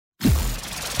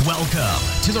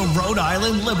Welcome to the Rhode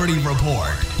Island Liberty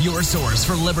Report, your source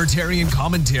for libertarian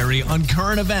commentary on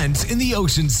current events in the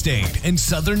Ocean State and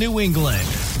Southern New England.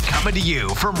 Coming to you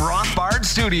from Rothbard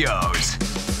Studios.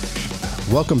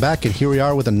 Welcome back, and here we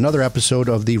are with another episode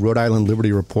of the Rhode Island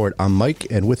Liberty Report. I'm Mike,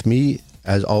 and with me,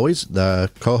 as always,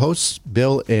 the co-hosts,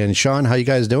 Bill and Sean. How you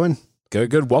guys doing?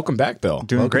 Good. Welcome back, Bill.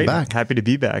 Doing Welcome great. back. Happy to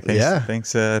be back.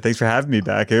 Thanks for having me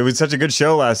back. It was such a good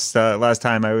show last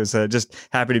time. I was just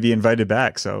happy to be invited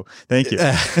back. So thank you.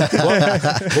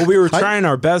 Well, we were trying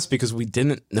our best because we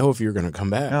didn't know if you were going to come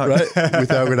back. Right? We thought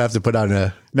we were going to have to put on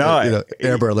a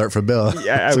Amber Alert for Bill.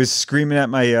 Yeah, I was screaming at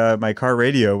my car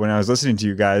radio when I was listening to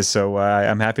you guys. So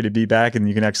I'm happy to be back, and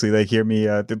you can actually hear me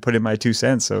put in my 2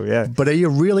 cents. So yeah. But are you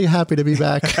really happy to be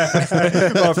back?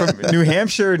 Well, from New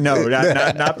Hampshire, no,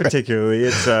 not particularly.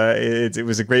 It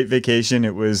was a great vacation.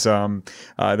 It was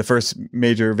the first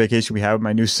major vacation we had with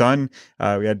my new son.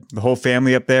 We had the whole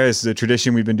family up there. This is a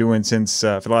tradition we've been doing since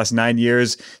for the last 9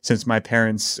 years, since my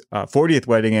parents' 40th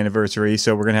wedding anniversary.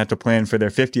 So we're going to have to plan for their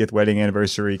 50th wedding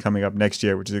anniversary coming up next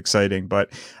year, which is exciting. But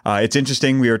it's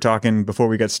interesting. We were talking before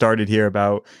we got started here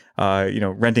about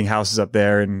renting houses up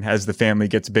there, and as the family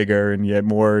gets bigger and you have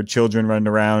more children running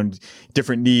around,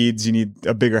 different needs, you need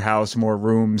a bigger house, more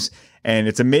rooms. And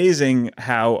it's amazing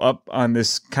how up on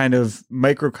this kind of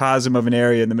microcosm of an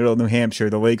area in the middle of New Hampshire,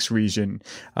 the Lakes region,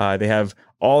 they have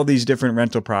all these different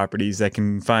rental properties that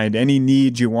can find any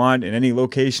need you want in any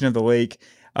location of the lake.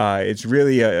 It's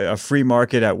really a free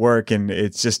market at work, and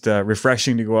it's just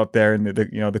refreshing to go up there. And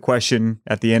the question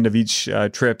at the end of each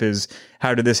trip is,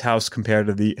 how did this house compare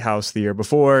to the house the year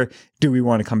before? Do we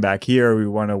want to come back here? Or we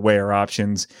want to weigh our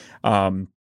options.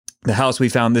 The house we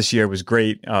found this year was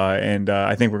great, and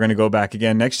I think we're going to go back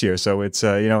again next year. So it's,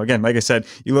 again, like I said,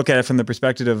 you look at it from the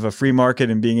perspective of a free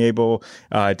market and being able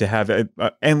to have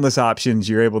endless options.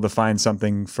 You're able to find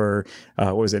something for,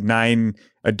 9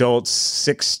 adults,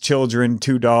 6 children,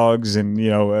 2 dogs,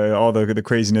 and all the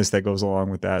craziness that goes along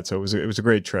with that. So it was a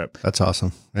great trip. That's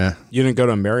awesome. Yeah. You didn't go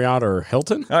to Marriott or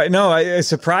Hilton? No,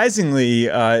 surprisingly,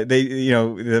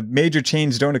 the major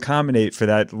chains don't accommodate for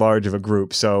that large of a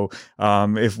group. So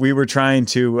if we were trying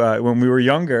to, when we were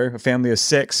younger, a family of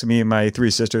 6, me and my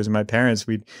 3 sisters and my parents,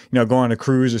 we'd go on a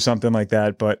cruise or something like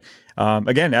that. But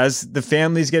again, as the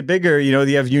families get bigger, you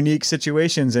have unique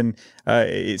situations, and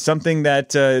it's something that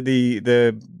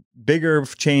the bigger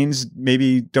chains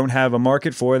maybe don't have a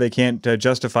market for. They can't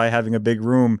justify having a big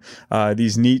room.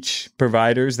 These niche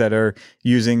providers that are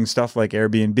using stuff like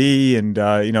Airbnb and,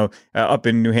 up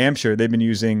in New Hampshire, they've been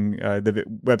using the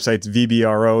websites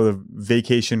VBRO, the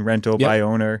Vacation Rental by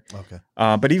Owner. Okay.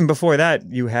 But even before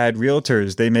that, you had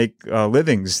realtors. They make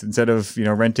livings instead of,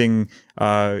 renting,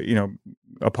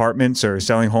 apartments or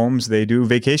selling homes. They do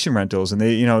vacation rentals, and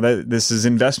this is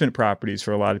investment properties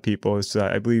for a lot of people. It's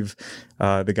I believe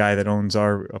the guy that owns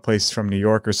a place from New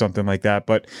York or something like that.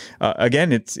 But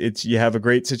again, it's you have a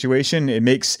great situation. It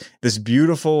makes this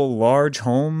beautiful large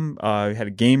home. Had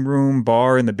a game room,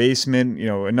 bar in the basement.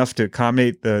 Enough to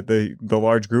accommodate the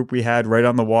large group we had, right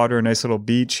on the water, a nice little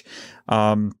beach.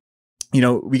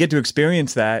 We get to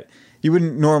experience that. You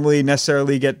wouldn't normally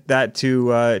necessarily get that to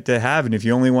have. And if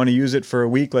you only want to use it for a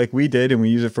week like we did, and we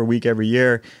use it for a week every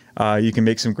year, you can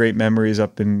make some great memories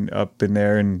up in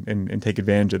there and take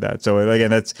advantage of that. So again,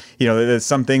 that's there's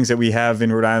some things that we have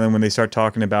in Rhode Island when they start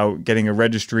talking about getting a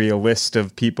registry, a list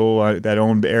of people that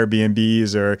own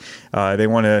Airbnbs, or they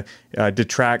want to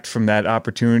detract from that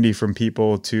opportunity from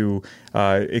people to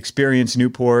experience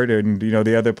Newport and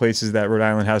the other places that Rhode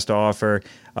Island has to offer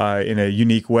in a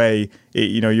unique way.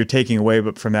 You're taking away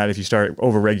from that if you start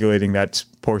over-regulating that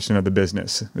portion of the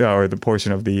business or the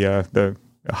portion of the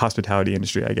hospitality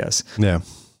industry, I guess. Yeah.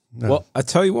 No. Well, I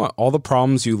tell you what, all the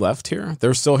problems you left here,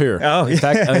 they're still here. Oh, in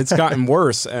fact, it's gotten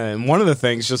worse. And one of the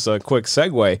things, just a quick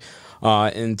segue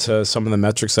into some of the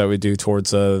metrics that we do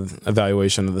towards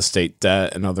evaluation of the state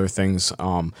debt and other things,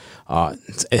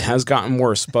 it has gotten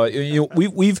worse. But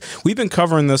we've been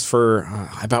covering this for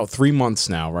about 3 months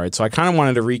now, right? So I kind of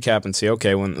wanted to recap and say,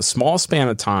 okay, when a small span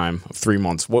of time of 3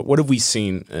 months, what have we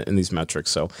seen in these metrics?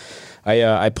 So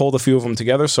I pulled a few of them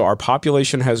together. So our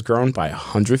population has grown by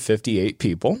 158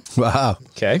 people. Wow.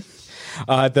 Okay.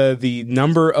 The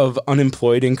number of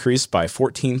unemployed increased by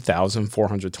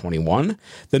 14,421.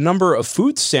 The number of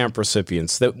food stamp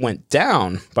recipients that went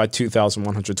down by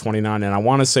 2,129. And I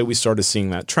want to say we started seeing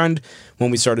that trend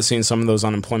when we started seeing some of those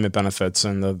unemployment benefits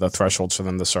and the thresholds for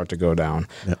them to start to go down.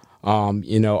 Yep.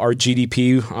 Our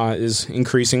GDP is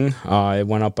increasing. It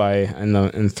went up by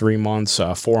in 3 months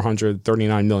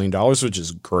 $439 million, which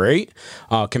is great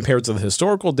compared to the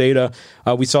historical data.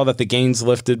 We saw that the gains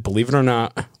lifted, believe it or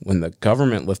not, when the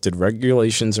government lifted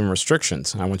regulations and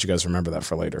restrictions. I want you guys to remember that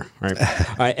for later, right?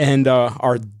 And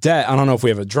our debt. I don't know if we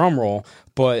have a drum roll,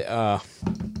 but our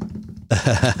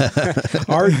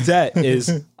debt is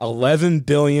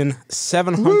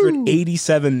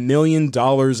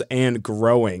 $11,787,000,000 and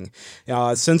growing.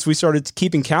 Since we started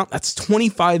keeping count, that's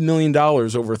 $25 million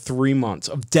over 3 months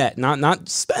of debt, not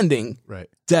spending, right?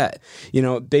 Debt.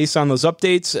 Based on those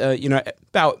updates,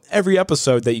 about every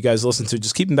episode that you guys listen to,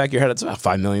 just keep in the back of your head, it's about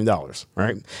 $5 million,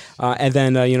 right? And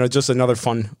then, just another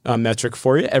fun metric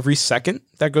for you. Every second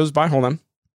that goes by, hold on.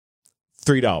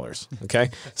 $3.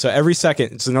 Okay. So every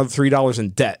second it's another $3 in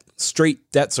debt,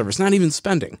 straight debt service, not even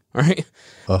spending. All right.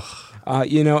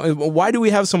 Why do we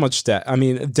have so much debt? I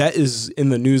mean, debt is in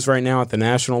the news right now at the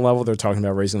national level. They're talking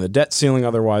about raising the debt ceiling.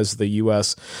 Otherwise, the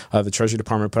U.S., the Treasury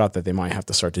Department put out that they might have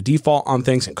to start to default on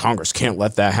things, and Congress can't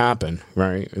let that happen.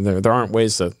 Right. There aren't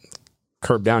ways to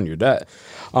curb down your debt.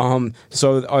 And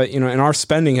our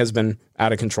spending has been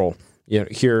out of control,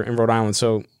 here in Rhode Island.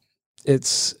 So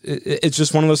it's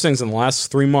just one of those things. In the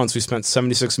last 3 months, we spent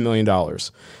 $76 million,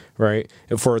 right?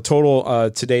 And for a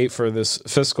total to date for this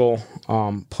fiscal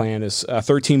plan is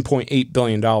 $13.8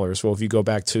 billion. Well, if you go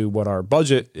back to what our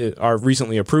budget, our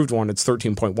recently approved one, it's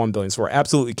 $13.1 billion. So we're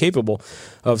absolutely capable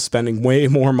of spending way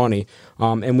more money.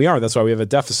 And we are. That's why we have a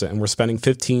deficit, and we're spending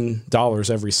 $15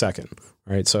 every second.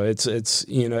 Right. So it's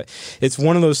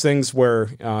one of those things where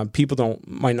people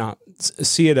might not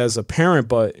see it as apparent,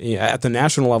 but at the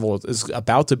national level, it's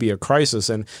about to be a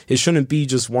crisis, and it shouldn't be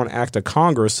just one act of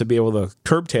Congress to be able to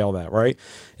curtail that. Right.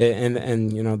 And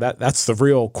that's the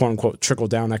real quote unquote trickle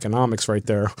down economics right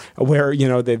there, where,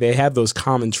 they have those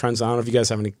common trends. I don't know if you guys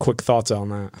have any quick thoughts on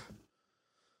that.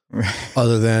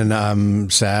 Other than I'm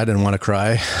sad and want to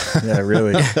cry. Yeah,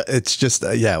 really. It's just,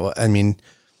 well, I mean,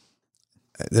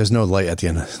 there's no light at the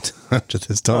end of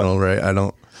this tunnel, right? I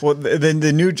don't. Well, then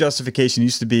the new justification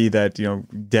used to be that,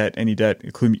 any debt,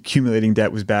 accumulating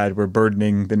debt was bad. We're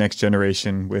burdening the next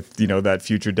generation with, that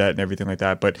future debt and everything like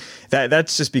that. But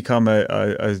that's just become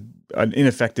an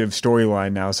ineffective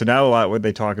storyline now. So now a lot what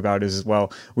they talk about is,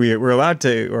 well, we're allowed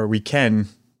to, or we can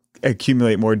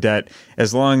accumulate more debt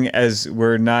as long as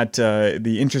we're not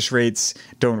the interest rates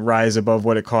don't rise above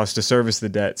what it costs to service the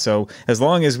debt. So as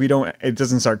long as it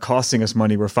doesn't start costing us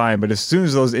money, we're fine. But as soon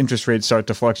as those interest rates start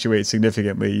to fluctuate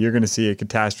significantly, you're going to see a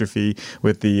catastrophe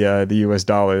with the U.S.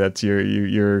 dollar. That's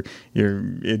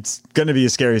it's going to be a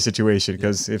scary situation,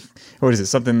 because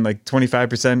something like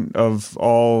 25% of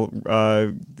all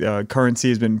currency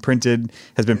has been printed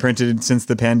since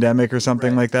the pandemic or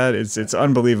something like that. It's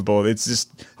unbelievable. It's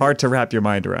just hard to wrap your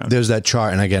mind around. There's that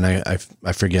chart, and again,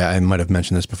 I forget, I might have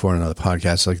mentioned this before in another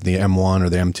podcast, like the M1 or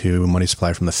the M2 money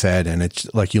supply from the Fed, and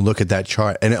it's like you look at that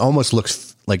chart and it almost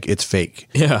looks like it's fake.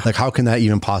 Yeah. Like, how can that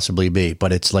even possibly be?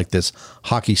 But it's like this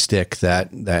hockey stick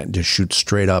that just shoots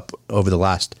straight up over the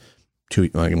last year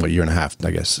and a half,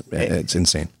 I guess. It's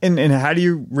insane. And how do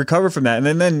you recover from that?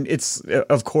 And then it's,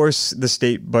 of course, the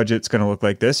state budget's going to look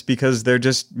like this, because they're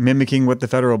just mimicking what the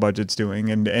federal budget's doing.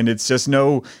 And it's just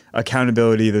no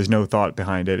accountability. There's no thought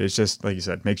behind it. It's just, like you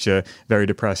said, makes you very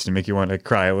depressed and make you want to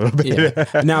cry a little bit.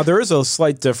 Yeah. Now, there is a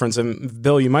slight difference. And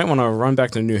Bill, you might want to run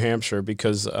back to New Hampshire,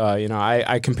 because,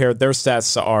 I compared their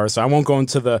stats to ours. So I won't go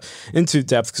into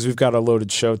depth, because we've got a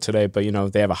loaded show today, but,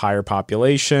 they have a higher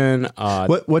population.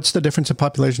 What's the difference in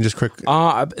population, just quick?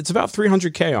 It's about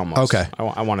 300K almost. Okay.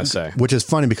 I want to say. Which is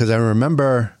funny, because I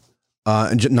remember,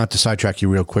 not to sidetrack you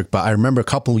real quick, but I remember a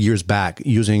couple of years back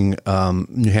using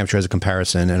New Hampshire as a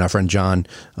comparison, and our friend John,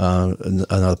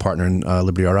 another partner in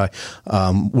Liberty RI,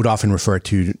 would often refer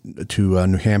to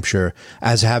New Hampshire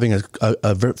as having a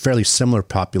fairly similar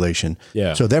population.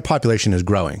 Yeah. So their population is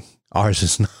growing. Ours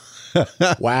is not.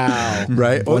 Wow.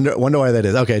 Right. Wonder why that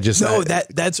is. Okay.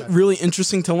 That's really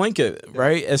interesting to link it,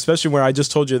 right? Especially where I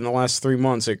just told you in the last 3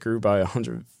 months, it grew by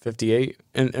 158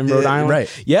 in Rhode Island.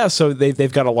 Right. Yeah. So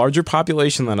they've got a larger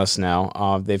population than us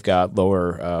now. They've got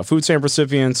lower food stamp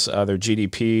recipients. Their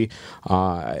GDP,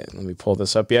 let me pull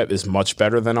this up yet, is much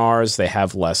better than ours. They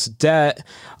have less debt.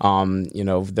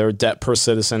 Their debt per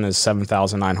citizen is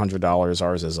 $7,900.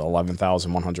 Ours is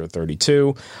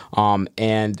 $11,132.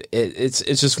 And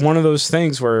it's just one of those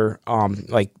things where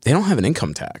they don't have an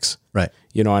income tax. Right.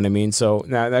 You know what I mean? So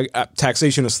now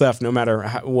taxation is theft, no matter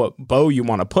what bow you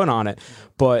want to put on it.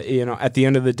 But, at the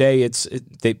end of the day,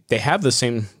 they have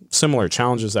the similar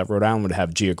challenges that Rhode Island would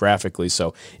have geographically.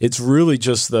 So it's really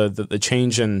just the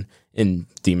change in in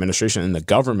the administration and the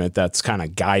government that's kind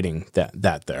of guiding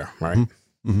that there, right?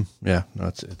 Yeah, no,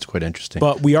 it's quite interesting.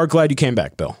 But we are glad you came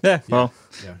back, Bill. Yeah, well,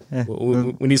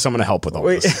 We need someone to help with all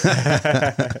this.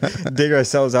 dig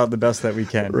ourselves out the best that we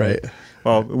can. Right.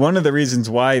 Well, one of the reasons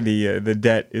why the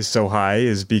debt is so high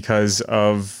is because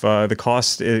of the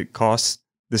cost it costs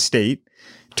the state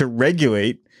to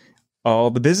regulate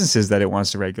all the businesses that it wants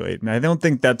to regulate. And I don't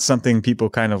think that's something people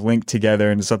kind of link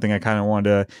together, and it's something I kind of want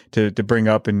to bring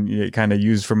up and kind of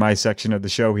use for my section of the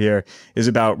show here is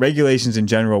about regulations in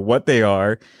general, what they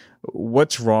are,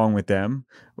 what's wrong with them,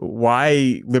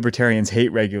 why libertarians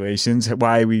hate regulations,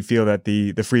 why we feel that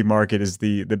the free market is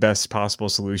the best possible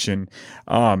solution.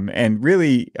 And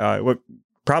really what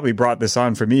probably brought this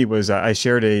on for me was I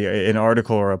shared an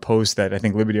article or a post that I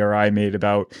think Liberty RI made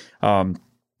about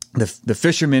the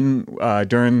fishermen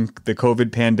during the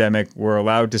COVID pandemic were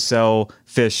allowed to sell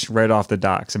fish right off the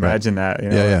docks. Imagine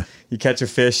that. You catch a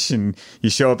fish and you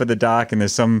show up at the dock and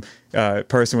there's some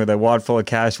person with a wad full of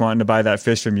cash wanting to buy that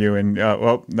fish from you. And,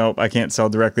 well, nope, I can't sell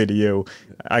directly to you.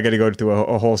 I got to go to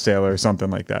a wholesaler or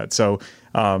something like that. So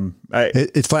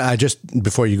it's funny. I just,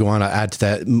 before you go on, I add to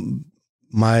that.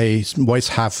 My wife's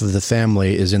half of the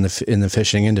family is in the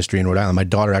fishing industry in Rhode Island. My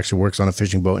daughter actually works on a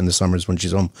fishing boat in the summers when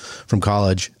she's home from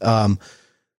college.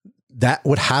 That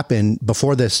would happen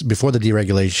before the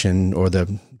deregulation or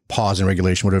the pause in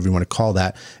regulation, whatever you want to call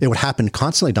that. It would happen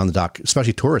constantly down the dock,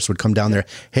 especially tourists would come down there.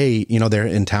 Hey, they're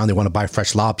in town. They want to buy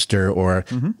fresh lobster or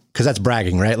because that's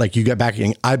bragging, right? Like you get back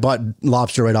and I bought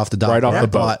lobster right off the dock. Right off the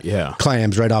boat. Bought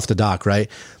clams right off the dock.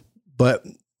 Right. But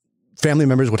family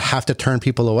members would have to turn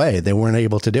people away. They weren't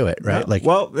able to do it, right? Like,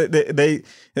 well,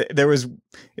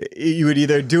 you would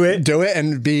either do it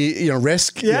and be,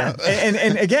 risk. Yeah.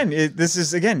 And again, this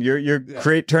is you're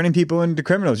turning people into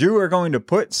criminals. You are going to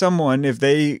put someone, if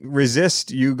they resist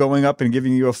you going up and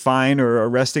giving you a fine or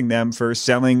arresting them for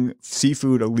selling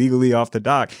seafood illegally off the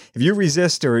dock. If you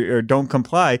resist or don't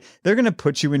comply, they're going to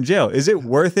put you in jail. Is it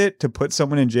worth it to put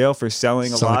someone in jail for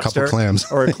selling a lobster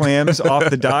or clams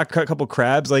off the dock, a couple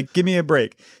crabs? Like, give me a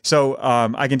break. So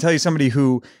I can tell you somebody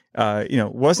who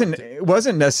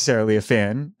wasn't necessarily a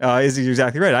fan. Is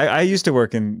exactly right. I used to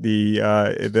work in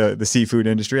the seafood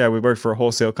industry. I would work for a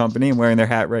wholesale company. I'm wearing their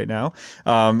hat right now,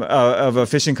 of a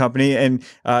fishing company, and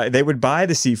they would buy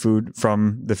the seafood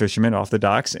from the fishermen off the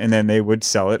docks, and then they would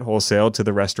sell it wholesale to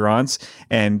the restaurants.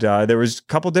 And there was a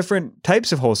couple different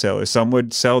types of wholesalers. Some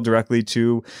would sell directly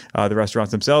to the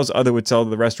restaurants themselves. Other would sell to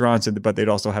the restaurants, but they'd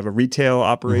also have a retail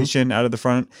operation out of the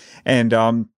front.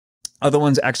 And other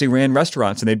ones actually ran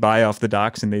restaurants, and they'd buy off the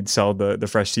docks and they'd sell the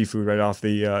fresh seafood right off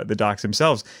the docks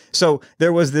themselves. So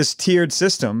there was this tiered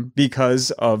system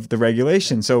because of the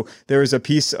regulation. So there was a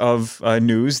piece of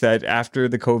news that after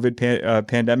the COVID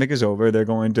pandemic is over, they're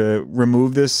going to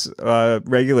remove this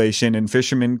regulation, and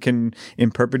fishermen can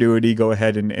in perpetuity go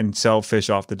ahead and sell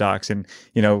fish off the docks. And,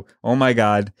 oh my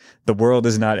God, the world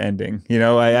is not ending.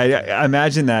 I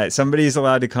imagine that somebody's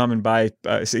allowed to come and buy,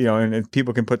 and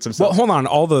people can put some stuff. Well, hold on.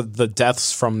 All the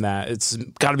deaths from that, it's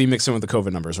got to be mixed in with the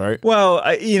COVID numbers, right? Well,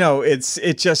 it's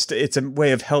a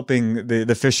way of helping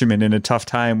the fishermen in a tough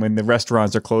time when the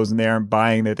restaurants are closed and they aren't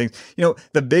buying their things.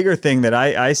 The bigger thing that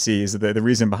I see is the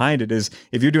reason behind it is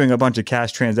if you're doing a bunch of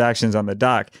cash transactions on the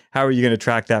dock, how are you going to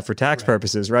track that for tax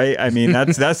purposes, right? I mean,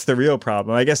 that's the real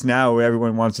problem. I guess now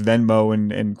everyone wants Venmo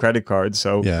and credit cards,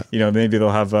 so maybe they'll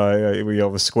have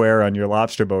a Square on your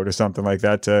lobster boat or something like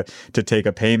that to take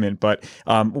a payment. But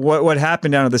what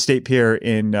happened down at the state pier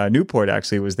in Newport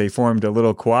actually was they formed a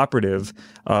little cooperative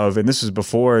and this was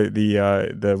before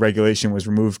the regulation was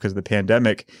removed because of the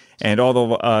pandemic, and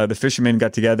all the fishermen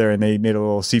got together and they made a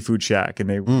little seafood shack, and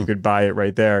they could buy it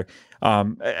right there.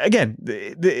 Again,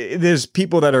 there's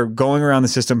people that are going around the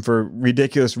system for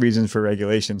ridiculous reasons for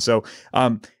regulation. So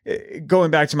going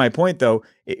back to my point though,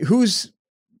 who's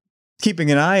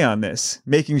keeping an eye on this,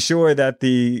 making sure that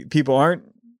the people aren't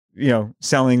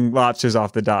selling lobsters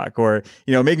off the dock, or,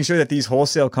 making sure that these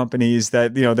wholesale companies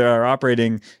that, that are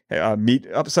operating meet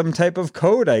up some type of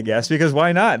code, I guess, because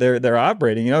why not? They're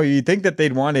operating, you'd think that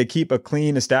they'd want to keep a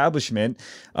clean establishment,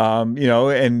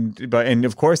 and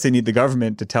of course they need the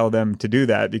government to tell them to do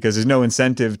that, because there's no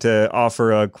incentive to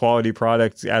offer a quality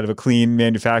product out of a clean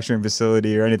manufacturing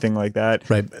facility or anything like that.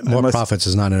 Right. More profits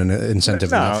is not an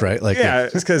incentive enough, right? Like, yeah,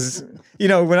 it's because,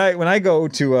 when I go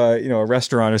to a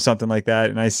restaurant or something like that,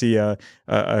 and I see see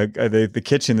the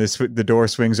kitchen, the door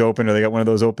swings open, or they got one of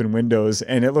those open windows,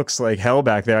 and it looks like hell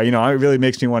back there. You know, it really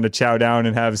makes me want to chow down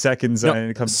and have seconds. No,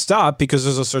 and it comes. Stop, because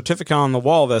there's a certificate on the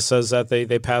wall that says that they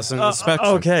pass an inspection.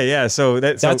 Okay, yeah. So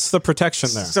that's the protection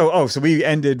there. So we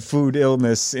ended food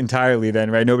illness entirely then,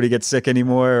 right? Nobody gets sick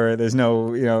anymore, or there's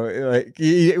no, you know, like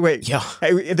wait. Yeah.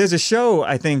 There's a show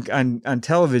I think on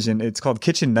television. It's called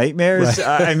Kitchen Nightmares.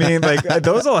 Right. I mean, like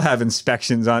those all have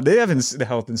inspections on. They have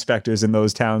health inspectors in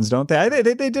those towns, don't they?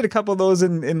 They did a couple of those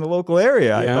in the local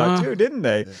area. I thought too, didn't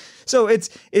they? Yeah. So it's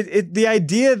the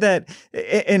idea that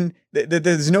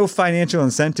there's no financial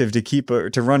incentive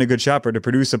to run a good shop or to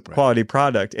produce a quality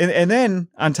product, and then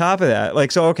on top of that,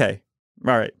 like, so okay,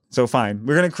 all right, so fine,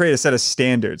 we're going to create a set of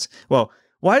standards. Well,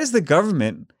 why does the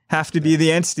government have to be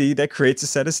the entity that creates a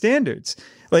set of standards?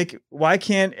 Like, why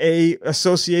can't a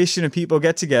association of people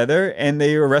get together, and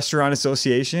they are a restaurant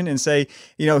association, and say,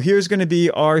 you know, here's going to be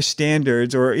our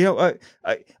standards, or, you know,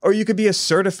 or you could be a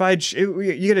certified, you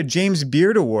get a James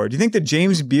Beard Award. Do you think the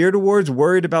James Beard Award's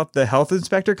worried about the health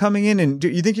inspector coming in? And do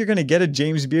you think you're going to get a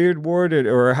James Beard Award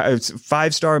or a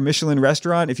 5-star Michelin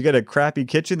restaurant if you get a crappy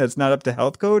kitchen that's not up to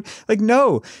health code? Like,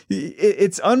 no,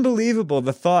 it's unbelievable,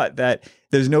 the thought that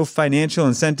there's no financial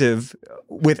incentive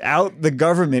without the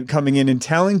government coming in and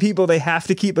telling people they have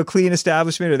to keep a clean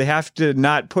establishment, or they have to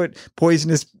not put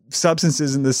poisonous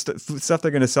substances in the stuff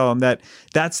they're going to sell them.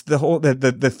 That's the whole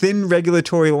the thin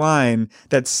regulatory line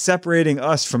that's separating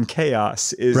us from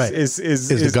chaos is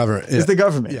the government. Is the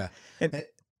government. Yeah.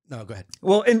 No, go ahead.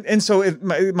 Well, and so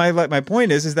my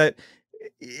point is that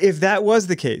if that was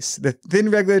the case, the thin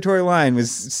regulatory line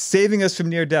was saving us from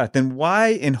near death, then why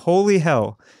in holy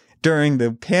hell, during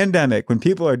the pandemic, when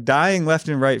people are dying left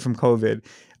and right from COVID,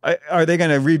 are they going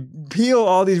to repeal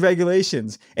all these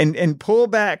regulations and pull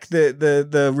back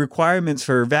the requirements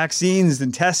for vaccines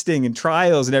and testing and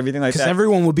trials and everything like that? Because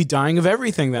everyone would be dying of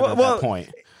everything then at that point.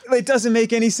 It doesn't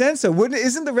make any sense. So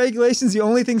isn't the regulations the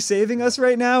only thing saving us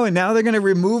right now? And now they're going to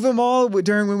remove them all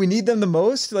during when we need them the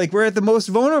most? Like, we're at the most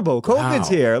vulnerable. COVID's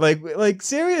here. Like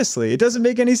seriously, it doesn't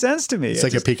make any sense to me. It's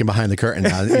like you're peeking behind the curtain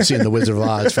now. You're seeing the Wizard of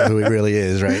Oz for who he really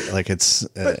is, right? Like it's...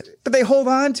 But they hold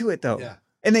on to it though. Yeah.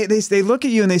 And they look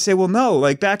at you and they say, well, no,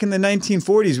 like back in the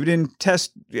 1940s, we didn't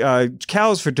test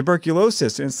cows for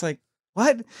tuberculosis. And it's like,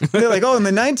 what? They're like, oh, in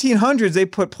the 1900s, they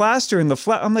put plaster in the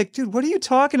flat. I'm like, dude, what are you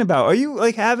talking about? Are you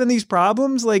like having these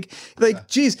problems? Like,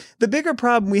 geez, the bigger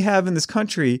problem we have in this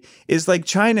country is like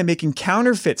China making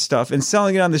counterfeit stuff and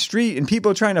selling it on the street, and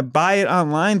people trying to buy it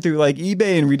online through like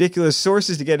eBay and ridiculous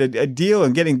sources to get a deal,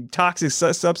 and getting toxic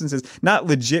substances, not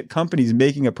legit companies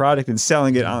making a product and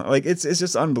selling it on. Like, it's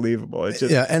just unbelievable. It's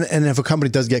just, yeah. And if a company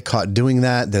does get caught doing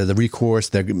that, the recourse,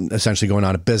 they're essentially going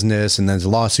out of business, and there's a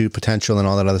lawsuit potential and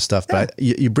all that other stuff. But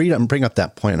you bring up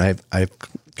that point, and I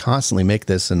constantly make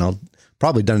this, and I'll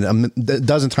probably done it a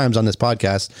dozen times on this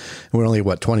podcast. We're only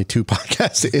 22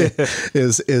 podcasts.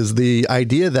 is the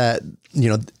idea that, you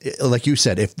know, like you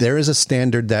said, if there is a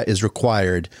standard that is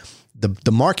required,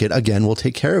 the market again will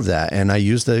take care of that. And I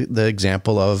use the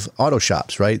example of auto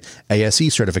shops, right? ASE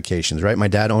certifications, right? My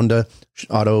dad owned a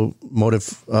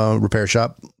automotive repair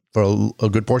shop for a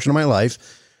good portion of my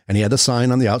life. And he had the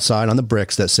sign on the outside on the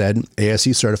bricks that said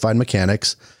ASE certified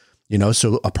mechanics, you know,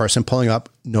 so a person pulling up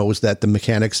knows that the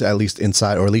mechanics, at least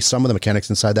inside, or at least some of the mechanics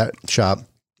inside that shop,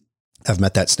 have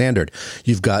met that standard.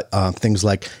 You've got things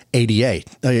like ADA,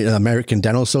 American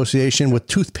Dental Association, with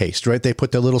toothpaste, right? They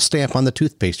put their little stamp on the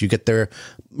toothpaste. You get their,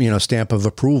 stamp of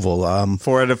approval.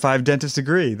 4 out of 5 dentists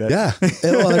agree. Yeah,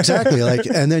 well, exactly. Like,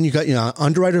 and then you got,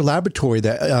 Underwriter Laboratory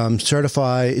that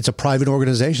certify. It's a private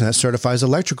organization that certifies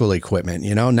electrical equipment.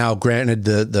 Now granted,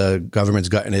 the government's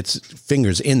gotten its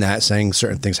fingers in that, saying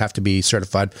certain things have to be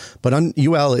certified. But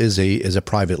UL is a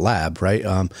private lab, right?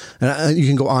 And you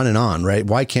can go on, right?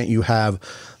 Why can't you have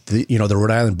the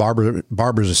Rhode Island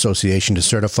Barbers Association to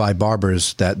certify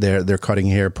barbers that they're cutting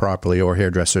hair properly, or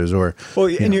hairdressers, or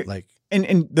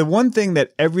and the one thing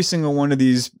that every single one of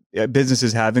these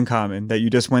businesses have in common that you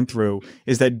just went through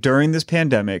is that during this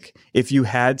pandemic, if you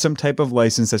had some type of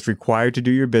license that's required to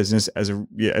do your business as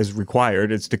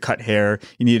required, it's to cut hair,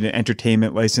 you need an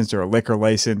entertainment license or a liquor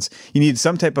license, you need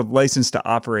some type of license to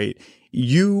operate.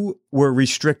 You were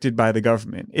restricted by the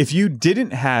government. If you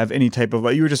didn't have any type of,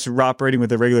 you were just operating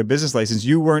with a regular business license,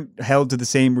 you weren't held to the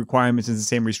same requirements and the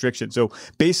same restrictions. So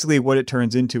basically what it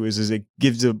turns into is it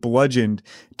gives a bludgeon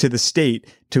to the state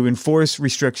to enforce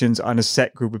restrictions on a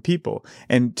set group of people.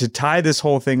 And to tie this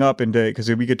whole thing up into, because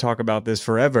we could talk about this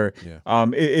forever,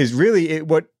 is really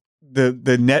what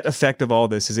the net effect of all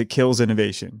this is it kills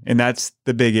innovation. And that's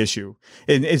the big issue.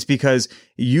 And it's because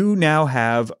you now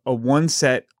have a one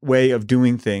set way of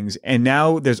doing things. And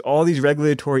now there's all these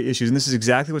regulatory issues. And this is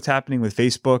exactly what's happening with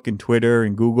Facebook and Twitter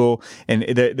and Google. And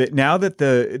now that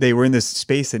they were in this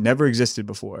space that never existed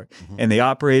before, and they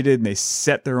operated and they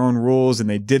set their own rules and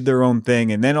they did their own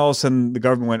thing. And then all of a sudden the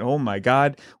government went, oh my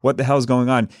God, what the hell is going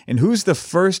on? And who's the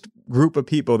first group of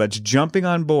people that's jumping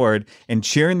on board and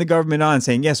cheering the government on,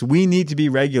 saying, yes, we need to be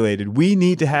regulated. We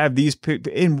need to have these.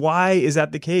 And why is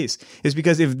that the case? Is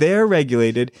because if they're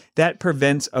regulated, that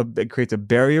it creates a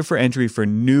barrier for entry for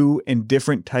new and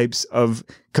different types of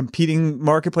competing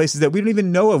marketplaces that we don't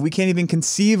even know of. We can't even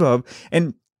conceive of.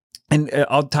 And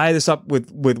I'll tie this up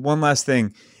with one last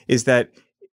thing, is that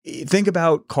think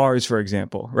about cars, for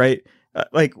example, right?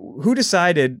 Like, who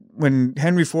decided when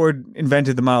Henry Ford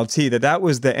invented the Model T that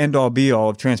was the end all be all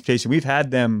of transportation? We've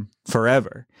had them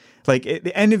forever. Like,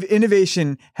 the end of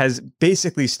innovation has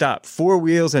basically stopped. 4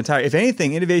 wheels and a tire. If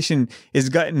anything, innovation has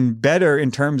gotten better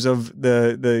in terms of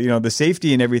the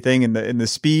safety and everything, and the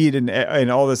speed and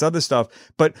all this other stuff.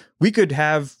 But we could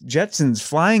have Jetsons,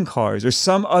 flying cars, or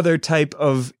some other type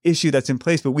of issue that's in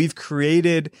place. But we've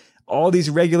created all these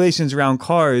regulations around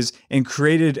cars and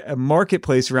created a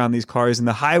marketplace around these cars and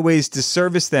the highways to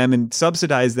service them and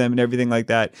subsidize them and everything like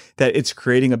that it's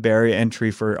creating a barrier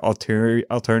entry for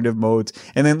alternative modes.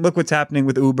 And then look what's happening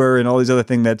with Uber and all these other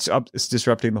things it's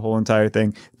disrupting the whole entire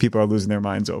thing. People are losing their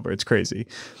minds over. It's crazy.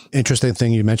 Interesting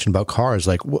thing you mentioned about cars,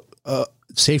 like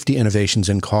safety innovations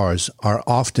in cars are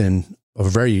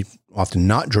very often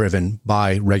not driven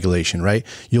by regulation, right?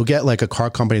 You'll get like a car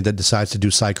company that decides to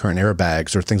do side current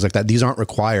airbags or things like that. These aren't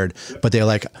required, but they're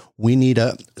like, we need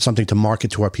something to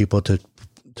market to our people to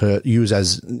use,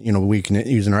 as we can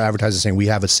use in our advertising, saying we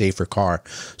have a safer car.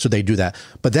 So they do that.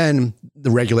 But then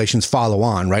the regulations follow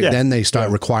on, right? Yeah. Then they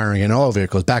start requiring in all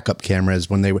vehicles, backup cameras,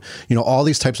 when they, all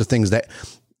these types of things that,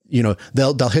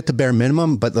 they'll hit the bare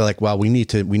minimum, but they're like, well, we need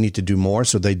to do more.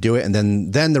 So they do it. And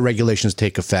then the regulations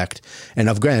take effect. And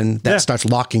again, that starts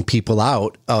locking people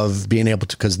out of being able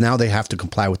to, because now they have to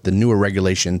comply with the newer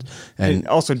regulations. And it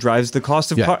also drives the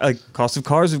cost of cost of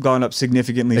cars have gone up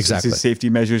significantly since these safety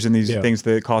measures and these things.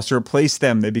 The cost to replace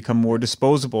them, they become more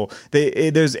disposable.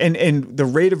 There's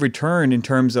the rate of return in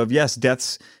terms of,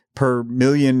 deaths per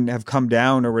million have come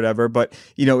down or whatever, but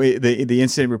the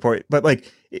incident report, but like,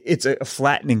 it's a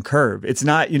flattening curve. It's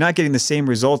not, you're not getting the same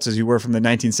results as you were from the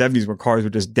 1970s where cars were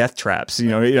just death traps.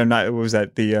 Not, what was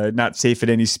that, the Not Safe at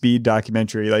Any Speed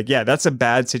documentary? Like, that's a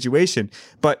bad situation,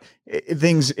 but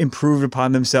things improved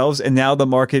upon themselves, and now the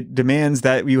market demands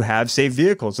that you have safe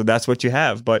vehicles. So that's what you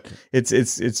have, but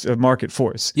it's a market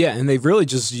force. Yeah, and they've really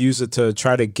just used it to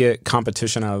try to get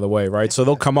competition out of the way, right? So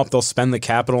they'll spend the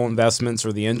capital investments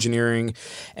or the engineering,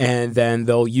 and then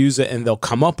they'll use it and they'll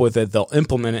come up with it, they'll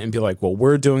implement it and be like, well,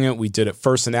 we're doing it, we did it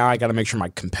first, and now I got to make sure my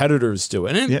competitors do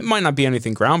it. And it might not be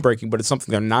anything groundbreaking, but it's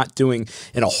something they're not doing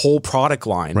in a whole product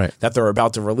line that they're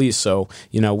about to release. So,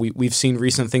 we've seen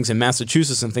recent things in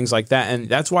Massachusetts and things like that, and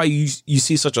that's why you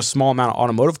see such a small amount of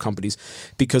automotive companies,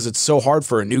 because it's so hard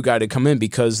for a new guy to come in,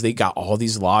 because they got all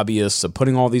these lobbyists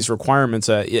putting all these requirements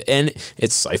and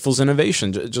it stifles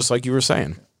innovation, just like you were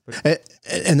saying.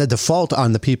 And the default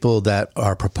on the people that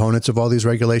are proponents of all these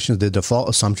regulations, the default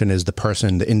assumption is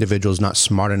the individual is not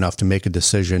smart enough to make a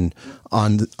decision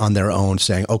on their own,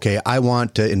 saying, okay, I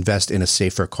want to invest in a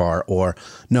safer car, or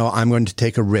no, I'm going to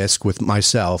take a risk with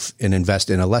myself and invest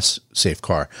in a less safe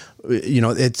car.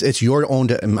 It's your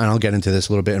own, and I'll get into this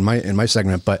a little bit in my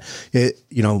segment, but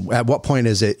at what point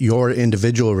is it your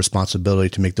individual responsibility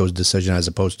to make those decisions as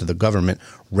opposed to the government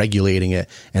regulating it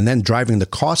and then driving the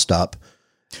cost up?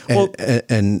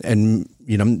 And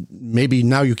maybe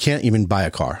now you can't even buy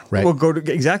a car, right? Well, go to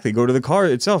the car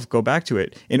itself, go back to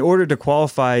it. In order to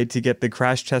qualify to get the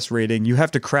crash test rating, you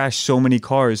have to crash so many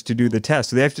cars to do the test.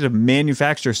 So they have to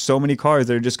manufacture so many cars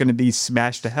that are just going to be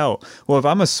smashed to hell. Well, if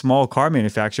I'm a small car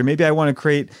manufacturer, maybe I want to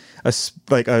create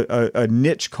a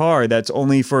niche car that's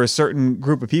only for a certain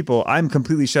group of people. I'm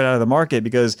completely shut out of the market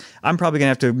because I'm probably going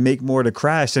to have to make more to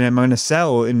crash than I'm going to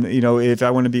sell. And if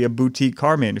I want to be a boutique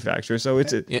car manufacturer, so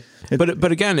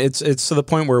but again, it's to the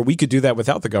point where we could do that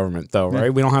without the government, though,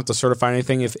 right? We don't have to certify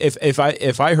anything.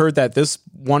 If I heard that this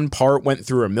one part went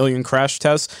through 1 million crash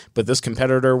tests, but this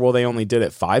competitor, well, they only did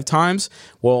it 5 times.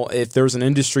 Well, if there's an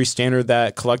industry standard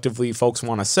that collectively folks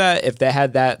want to set, if they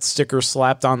had that sticker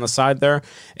slapped on the side there,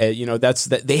 that's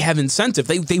that they have incentive.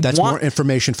 That's want more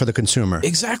information for the consumer.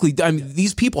 Exactly. I mean,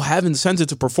 these people have incentive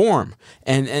to perform,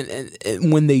 and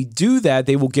when they do that,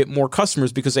 they will get more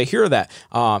customers because they hear that.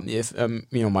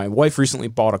 My wife recently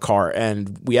bought a car,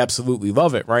 and we absolutely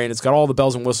love it, right? And it's got all the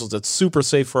bells and whistles. It's super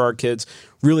safe for our kids.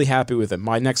 Really happy with it.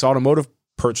 My next automotive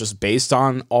purchase based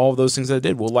on all of those things that I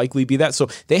did will likely be that. So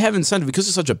they have incentive because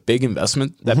it's such a big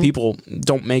investment that people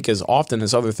don't make as often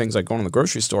as other things like going to the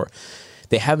grocery store.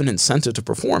 They have an incentive to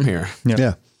perform here.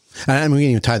 Yeah. And we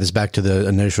can even tie this back to the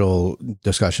initial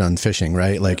discussion on fishing,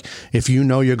 right? Like if you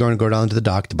know you're going to go down to the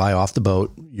dock to buy off the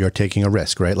boat, you're taking a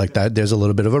risk, right? Like that, there's a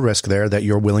little bit of a risk there that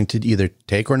you're willing to either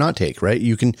take or not take, right?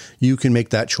 You can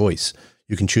make that choice.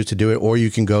 You can choose to do it, or you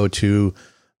can go to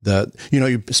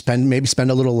you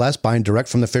spend a little less buying direct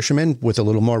from the fisherman with a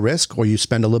little more risk, or you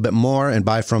spend a little bit more and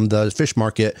buy from the fish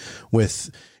market with,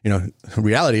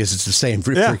 reality is it's the same.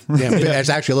 It's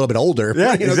actually a little bit older.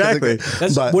 Yeah, exactly.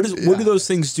 What do those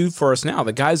things do for us now?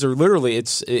 The guys are literally,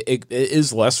 it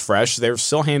is less fresh. They're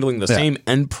still handling the same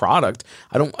end product.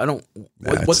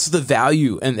 What's the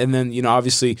value? And then,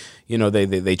 obviously,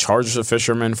 they charge the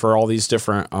fishermen for all these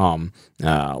different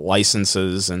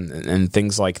licenses and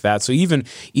things like that. So even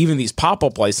these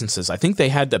pop-up licenses, I think they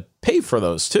had to pay for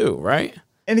those too, right?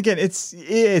 And again, it's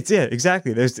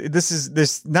exactly.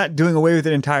 There's not doing away with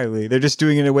it entirely. They're just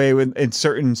doing it away in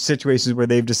certain situations where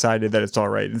they've decided that it's all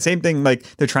right. And same thing, like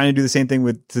they're trying to do the same thing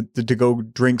with the to-go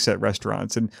drinks at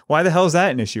restaurants. And why the hell is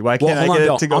that an issue? Why can't I get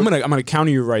it to go? I'm gonna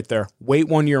counter you right there. Wait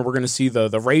 1 year, we're gonna see the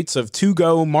rates of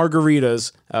to-go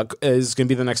margaritas is gonna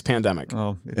be the next pandemic.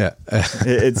 Oh yeah,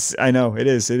 I know it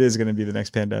is. It is gonna be the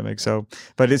next pandemic. So,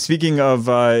 but speaking of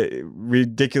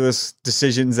ridiculous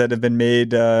decisions that have been made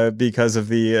because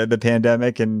of the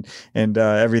pandemic and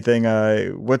everything.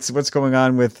 What's going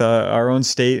on with our own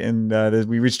state? And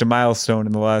we reached a milestone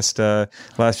in the last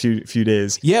few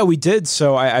days. Yeah, we did.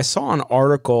 So I saw an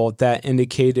article that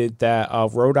indicated that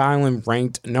Rhode Island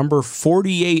ranked number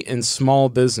 48 in small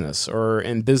business or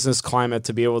in business climate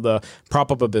to be able to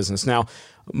prop up a business. Now,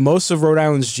 most of Rhode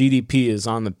Island's GDP is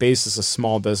on the basis of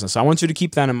small business. I want you to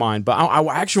keep that in mind. But I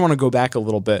actually want to go back a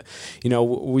little bit.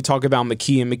 We talk about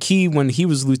McKee. And McKee, when he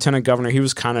was lieutenant governor, he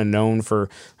was kind of known for,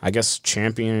 I guess,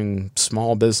 championing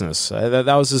small business. That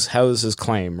was his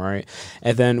claim, right?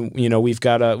 And then, we've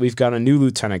got a new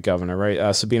lieutenant governor,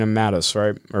 right? Sabina Matos,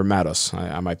 right? Or Matos.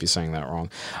 I might be saying that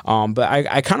wrong. But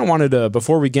I kind of wanted to,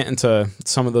 before we get into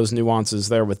some of those nuances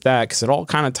there with that, because it all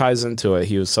kind of ties into it.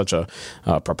 He was such a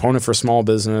proponent for small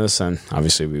business. And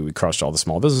obviously we crushed all the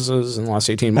small businesses in the last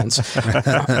 18 months,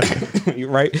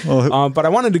 right? But I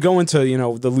wanted to go into,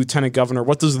 the lieutenant governor.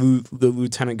 What does the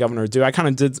lieutenant governor do? I kind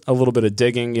of did a little bit of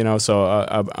digging, so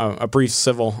a brief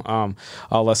civil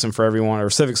lesson for everyone, or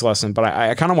civics lesson. But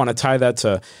I kind of want to tie that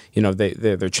to,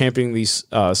 they're championing these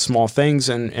small things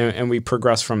and we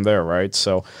progress from there, right?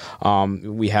 So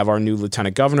we have our new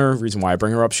lieutenant governor. Reason why I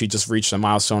bring her up, she just reached a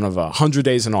milestone of 100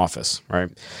 days in office, right?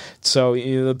 So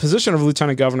the position of lieutenant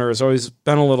governor has always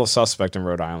been a little suspect in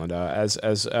Rhode Island.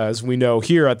 As we know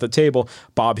here at the table,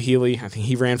 Bob Healy, I think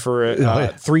he ran for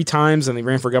 3 times and he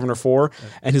ran for governor 4.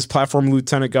 And his platform,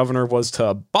 lieutenant governor, was to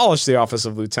abolish the office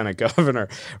of lieutenant governor,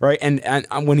 right? And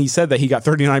when he said that, he got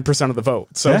 39% of the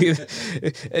vote. So,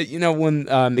 when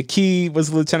McKee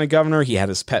was lieutenant governor, he had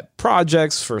his pet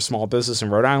projects for small business in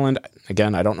Rhode Island.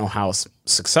 Again, I don't know how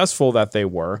successful that they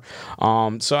were.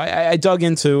 So I dug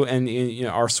into, and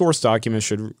our source document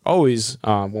should always,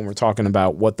 when we're talking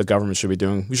about what the government should be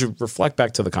doing, we should reflect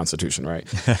back to the Constitution, right?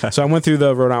 So I went through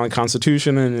the Rhode Island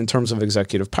Constitution, and in terms of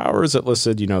executive powers, it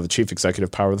listed, the chief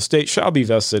executive power of the state shall be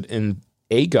vested in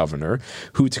a governor,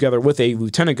 who together with a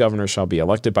lieutenant governor shall be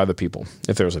elected by the people.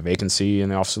 If there's a vacancy in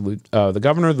the office of the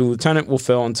governor, the lieutenant will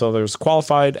fill until there's a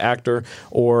qualified actor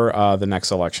or the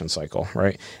next election cycle,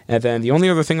 right? And then the only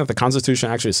other thing that the Constitution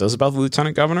actually says about the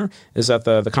lieutenant governor is that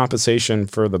the compensation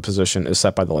for the position is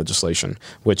set by the legislation,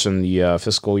 which in the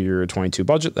fiscal year 22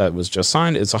 budget that was just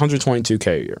signed, it's $122K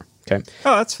a year. Okay.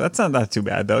 Oh, that's not too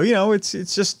bad though. It's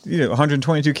just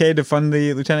 $122K to fund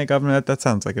the lieutenant governor. That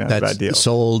sounds like not a bad deal.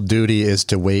 Sole duty is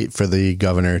to wait for the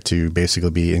governor to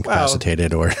basically be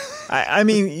incapacitated, or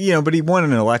but he won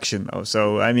an election though.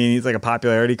 So it's like a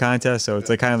popularity contest. So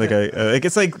it's like kind of like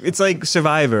it's like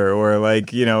Survivor or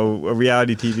like a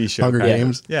reality TV show. Hunger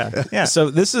Games. Yeah.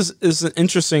 So this is an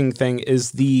interesting thing.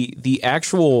 Is the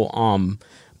actual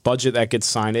budget that gets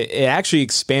signed, it actually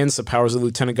expands the powers of the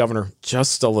lieutenant governor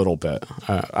just a little bit.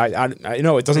 I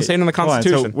know it doesn't say it in the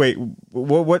Constitution. So wait,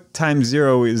 what times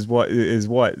zero is what?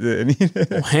 I mean,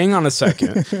 Well, hang on a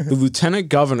second. The lieutenant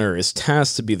governor is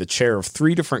tasked to be the chair of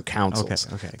 3 different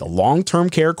councils. Okay. The Long-Term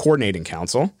Care Coordinating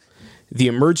Council, the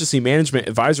Emergency Management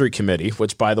Advisory Committee,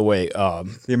 which, by the way,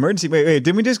 the emergency. Wait,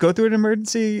 didn't we just go through an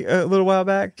emergency a little while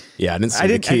back? yeah, I didn't see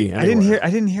McKee. I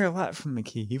didn't hear a lot from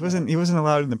McKee. He wasn't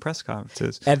allowed in the press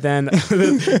conferences. And then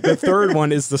the third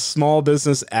one is the Small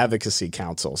Business Advocacy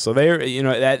Council. So they're,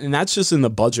 and that's just in the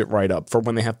budget write-up for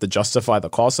when they have to justify the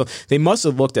cost. So they must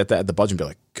have looked at the budget and be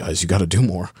like, guys, you got to do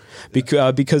more,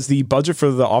 because the budget for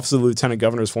the Office of the Lieutenant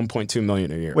Governor is $1.2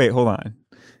 million a year. Wait, hold on.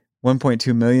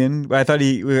 1.2 million. I thought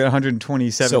we had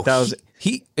 127,000. So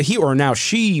he or now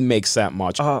she makes that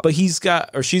much, but she's got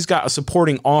a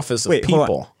supporting office of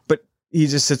people. But he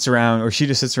just sits around, or she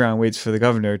just sits around and waits for the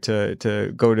governor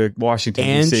to go to Washington,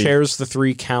 and D.C. chairs the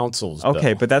 3 councils.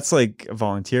 Okay, Bill. But that's like a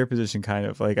volunteer position, kind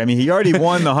of. Like, I mean, he already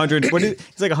won the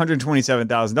it's like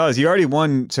 $127,000. He already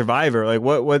won Survivor. Like,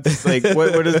 what is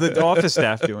the office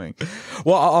staff doing?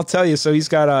 Well, I'll tell you. So he's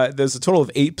got there's a total of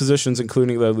 8 positions,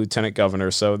 including the lieutenant governor.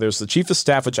 So there's the chief of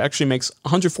staff, which actually makes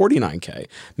 $149K,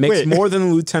 makes more than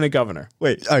the lieutenant governor.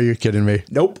 Wait, Are you kidding me?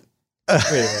 Nope.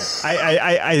 wait.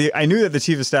 I knew that the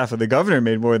chief of staff of the governor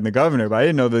made more than the governor, but I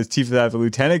didn't know the chief of staff of the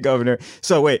lieutenant governor.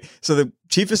 So the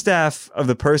chief of staff of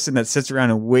the person that sits around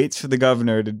and waits for the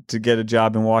governor to get a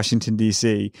job in Washington,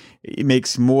 D.C., it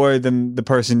makes more than the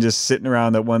person just sitting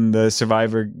around that won the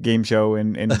Survivor game show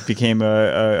and became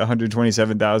a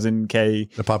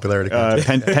 $127,000 The popularity.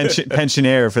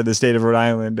 pensioner for the state of Rhode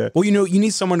Island. Well, you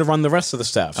need someone to run the rest of the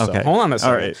staff. So Okay. hold on a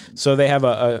second. All right. So they have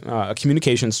a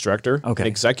communications director, Okay. an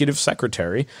executive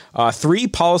secretary, 3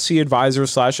 policy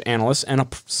advisors / analysts, and a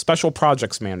special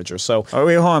projects manager. So Oh,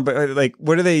 wait, hold on. But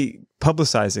what are they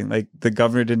publicizing? Like, the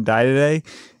governor didn't die today?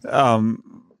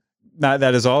 Not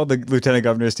that is all. The lieutenant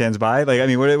governor stands by. Like, I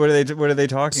mean, what are they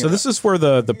talking So about? this is where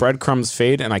the breadcrumbs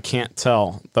fade, and I can't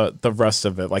tell the rest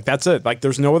of it. Like, that's it. Like,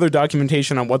 there's no other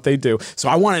documentation on what they do. So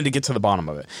I wanted to get to the bottom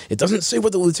of it. It doesn't say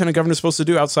what the lieutenant governor is supposed to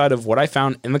do outside of what I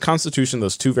found in the Constitution,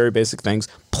 those 2 very basic things,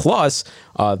 plus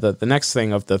the next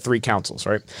thing of the 3 councils,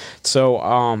 right?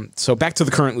 So back to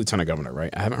the current lieutenant governor,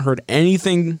 right? I haven't heard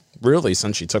anything really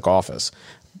since she took office.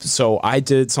 So I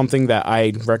did something that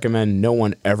I recommend no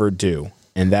one ever do.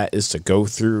 And that is to go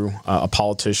through a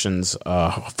politician's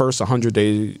first 100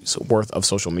 days worth of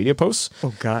social media posts.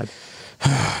 Oh, God.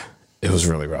 It was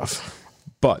really rough.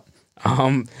 But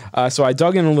so I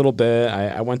dug in a little bit.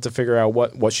 I went to figure out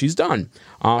what she's done.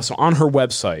 So on her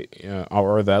website,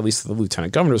 or at least the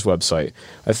lieutenant governor's website,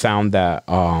 I found that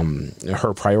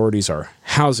her priorities are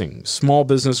housing, small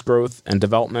business growth and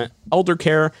development, elder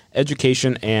care,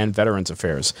 education, and veterans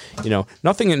affairs.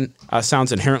 Nothing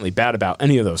sounds inherently bad about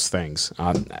any of those things.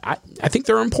 I think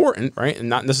they're important, right? And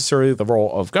not necessarily the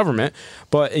role of government.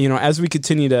 But, as we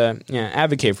continue to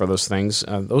advocate for those things,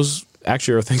 those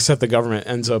actually are things that the government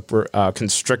ends up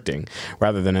constricting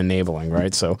rather than enabling,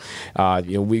 right? So,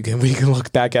 we can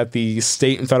look back at the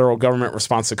state and federal government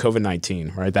response to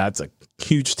COVID-19, right? That's a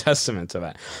huge testament to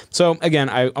that. So again,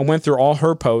 I went through all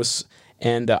her posts,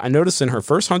 and I noticed in her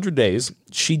first 100 days,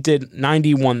 she did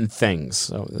 91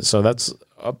 things. So that's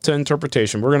up to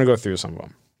interpretation. We're going to go through some of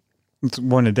them. It's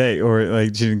one a day, or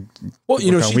like she did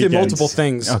did multiple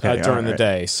things during the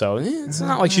day, so it's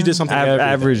not like she did something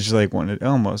average, like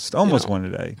almost one a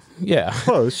day. Yeah,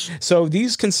 close. So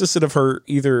these consisted of her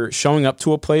either showing up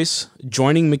to a place,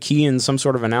 joining McKee in some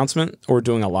sort of announcement, or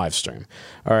doing a live stream.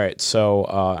 All right, so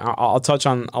I'll touch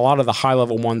on a lot of the high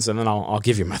level ones, and then I'll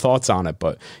give you my thoughts on it.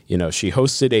 But she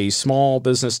hosted a small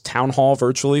business town hall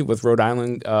virtually with Rhode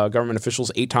Island government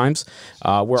officials 8 times. She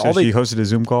hosted a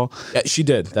Zoom call. She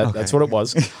did. That's what it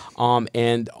was.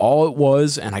 And all it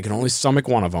was, and I can only stomach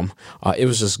one of them, it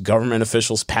was just government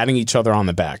officials patting each other on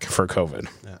the back for COVID.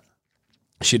 Yeah.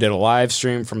 She did a live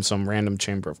stream from some random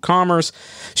chamber of commerce.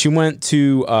 She went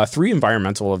to 3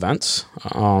 environmental events.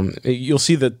 You'll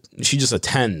see that she just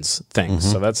attends things.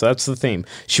 Mm-hmm. So that's the theme.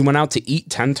 She went out to eat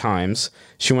 10 times.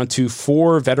 She went to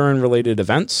 4 veteran-related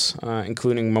events,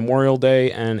 including Memorial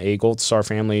Day and a Gold Star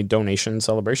Family donation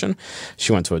celebration.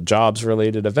 She went to a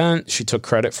jobs-related event. She took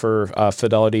credit for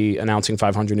Fidelity announcing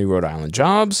 500 new Rhode Island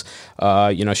jobs.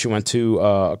 She went to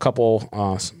a couple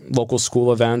local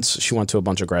school events. She went to a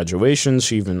bunch of graduations.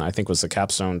 She even, I think, was the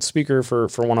capstone speaker for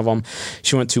one of them.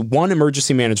 She went to one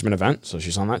emergency management event, so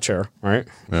she's on that chair, right?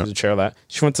 She's the chair of that.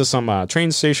 She went to some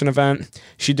train station event.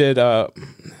 She did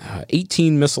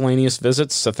 18 miscellaneous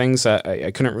visits to things that I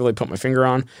couldn't really put my finger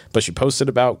on, but she posted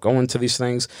about going to these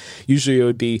things. Usually it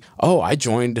would be, oh, I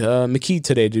joined McKee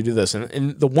today to do this.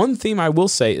 And the one theme I will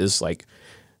say is like,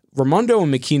 Raimondo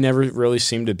and McKee never really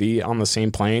seem to be on the same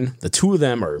plane. The two of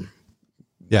them are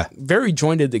very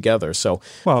jointed together. So,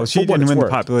 well, she didn't win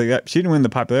the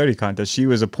popularity contest. She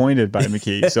was appointed by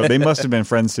McKee, so they must have been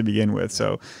friends to begin with.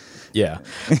 So, yeah,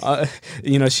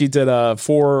 she did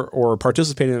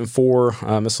participated in 4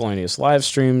 miscellaneous live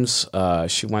streams.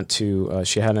 She went to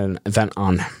she had an event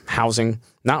on housing,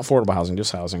 not affordable housing,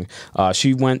 just housing.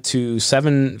 She went to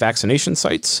 7 vaccination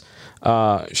sites.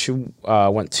 She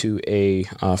went to a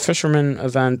fisherman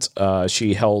event.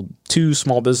 She held 2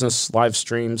 small business live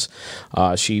streams.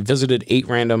 She visited 8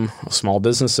 random small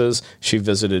businesses. She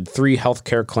visited 3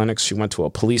 healthcare clinics. She went to a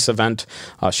police event.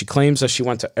 She claims that she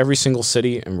went to every single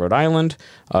city in Rhode Island.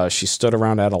 She stood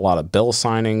around at a lot of bill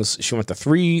signings. She went to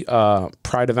 3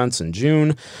 Pride events in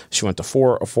June. She went to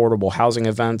 4 affordable housing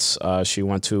events. She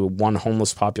went to 1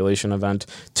 homeless population event,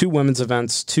 2 women's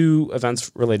events, 2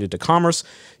 events related to commerce.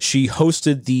 She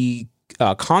hosted the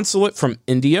consulate from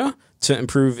India to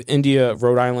improve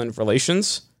India-Rhode Island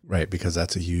relations. Right, because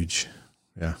that's a huge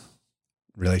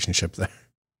relationship there.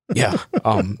 Yeah.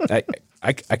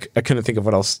 I couldn't think of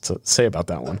what else to say about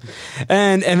that one.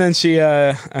 And then she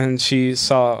went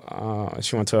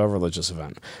to a religious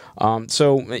event.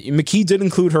 So McKee did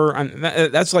include her, and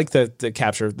that's like the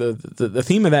capture. The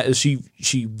theme of that is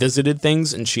she visited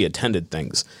things and she attended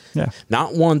things. Yeah.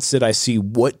 Not once did I see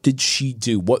what did she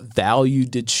do, what value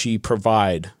did she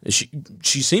provide.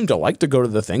 She seemed to like to go to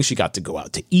the things. She got to go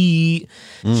out to eat.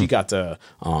 She got to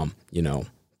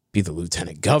be the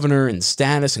lieutenant governor in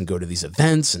status and go to these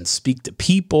events and speak to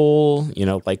people,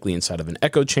 likely inside of an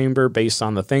echo chamber based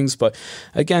on the things. But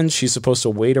again, she's supposed to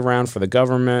wait around for the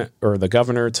government or the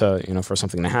governor to, for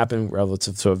something to happen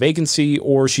relative to a vacancy,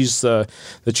 or she's the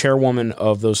chairwoman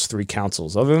of those 3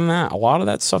 councils. Other than that, a lot of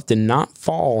that stuff did not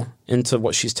fall into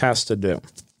what she's tasked to do.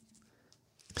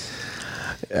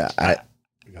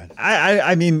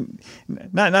 I mean,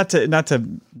 not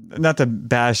to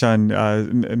bash on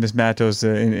Ms. Matos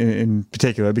in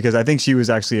particular, because I think she was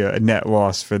actually a net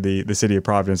loss for the city of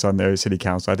Providence on their city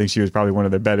council. I think she was probably one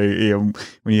of the better.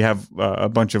 When you have a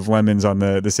bunch of lemons on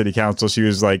the city council, she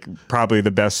was like probably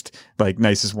the best,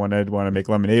 nicest one I'd want to make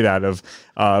lemonade out of.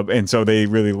 And so they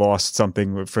really lost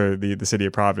something for the city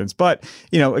of Providence. But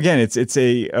again, it's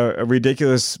a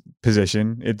ridiculous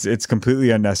position. It's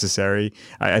completely unnecessary.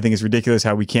 I think it's ridiculous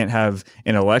how we can't have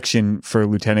an election for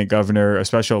lieutenant governor, a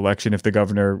special election if the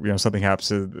governor, something happens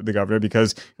to the governor,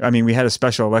 because we had a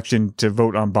special election to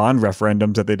vote on bond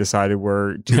referendums that they decided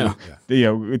were too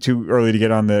early to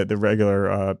get on the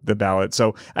regular the ballot.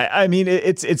 So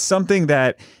it's something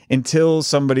that until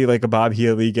somebody like a Bob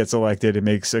Healy gets elected and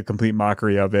makes a complete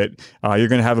mockery of it, you're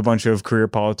going to have a bunch of career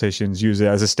politicians use it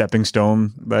as a stepping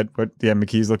stone. That what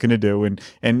McKee's looking to do, and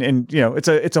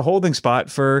it's a holding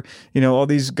spot for all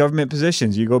these government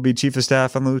positions. You go be chief of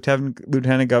staff on the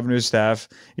lieutenant governor's staff.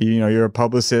 You're a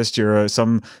publicist. You're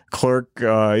some clerk.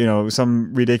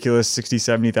 Some ridiculous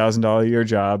 $60,000-$70,000 a year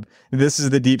job. This is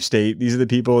the deep state. These are the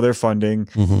people they're funding.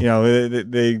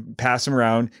 They pass them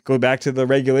around. Go back to the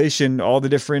regulation. All the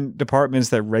different departments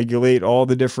that regulate all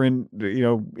the different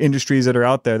industries that are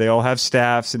out there. They all have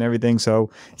staffs and everything. So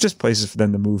it's just places for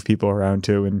them to move people around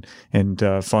to and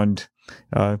fund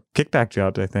kickback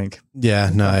jobs, I think. Yeah,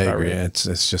 no, I agree.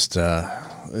 It's just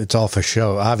it's all for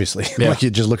show, obviously. Like you're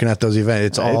just looking at those events.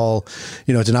 It's all,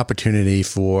 it's an opportunity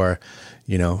for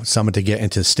someone to get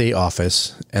into state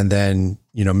office and then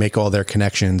make all their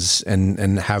connections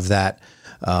and have that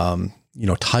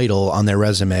title on their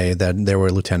resume that they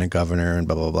were lieutenant governor and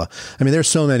blah, blah, blah. I mean, there's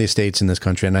so many states in this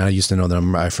country, and I used to know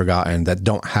them, I've forgotten, that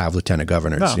don't have lieutenant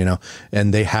governors,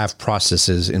 and they have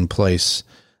processes in place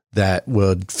that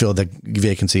would fill the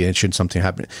vacancy and should something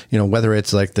happen, whether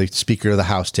it's like the Speaker of the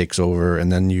House takes over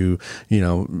and then you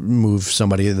move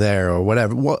somebody there or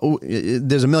whatever.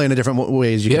 There's a million of different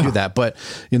ways you can do that. But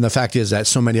the fact is that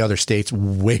so many other states,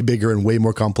 way bigger and way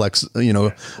more complex,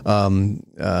 governments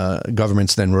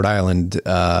than Rhode Island,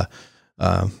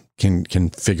 can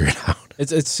figure it out.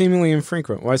 It's seemingly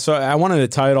infrequent. Right? So I wanted to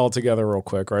tie it all together real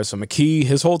quick, right? So McKee,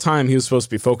 his whole time, he was supposed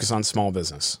to be focused on small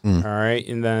business. All right.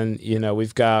 And then,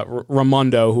 we've got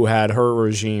Raimondo, who had her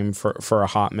regime for a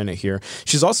hot minute here.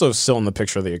 She's also still in the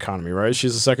picture of the economy, right?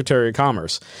 She's the Secretary of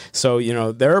Commerce. So,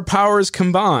 their powers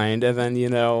combined. And then,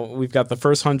 we've got the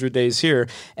first 100 days here.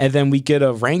 And then we get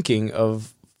a ranking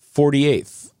of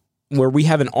 48th, where we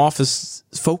have an office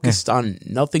focused on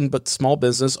nothing but small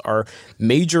business. Our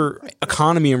major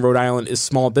economy in Rhode Island is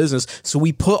small business. So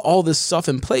we put all this stuff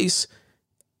in place,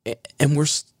 and we're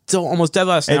still almost dead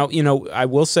last. Now, I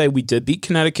will say we did beat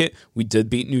Connecticut. We did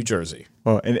beat New Jersey.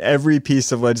 Well, and every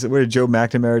piece of legislation, what did Joe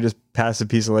McNamara just pass a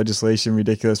piece of legislation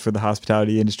ridiculous for the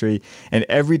hospitality industry? And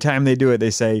every time they do it,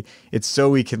 they say it's so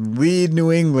we can lead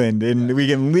New England, and we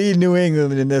can lead New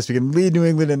England in this, we can lead New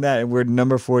England in that, and we're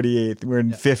number 48, we're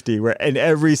in 50, we're in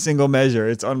every single measure.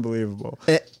 It's unbelievable.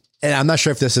 And I'm not sure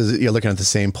if this is, you're looking at the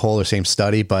same poll or same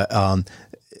study, but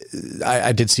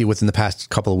I did see within the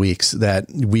past couple of weeks that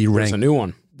we ranked a new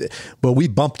one. Well, we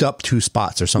bumped up 2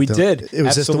 spots or something. We did. It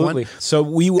was Absolutely. Just the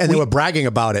one. So they were bragging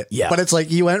about it. Yeah. But it's like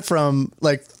you went from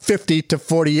like 50 to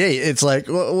 48. It's like,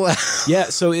 yeah.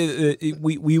 So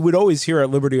we would always hear at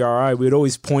Liberty RI, we would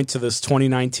always point to this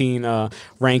 2019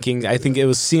 ranking. I think it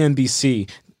was CNBC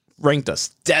ranked us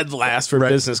dead last for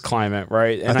business climate,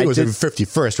 right? And I think it was even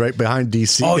 51st, right? Behind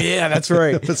DC. Oh, yeah, that's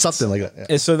right. Something like that. Yeah.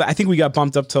 And so I think we got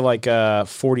bumped up to like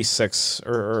 46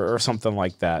 or something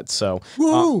like that. So,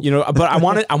 but I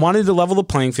wanted to level the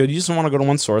playing field. You just don't want to go to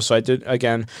one source. So I did,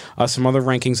 again, some other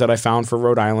rankings that I found for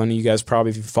Rhode Island. You guys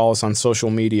probably, if you follow us on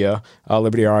social media,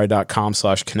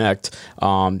 libertyri.com/connect,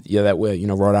 that way,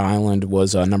 Rhode Island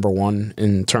was number 1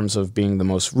 in terms of being the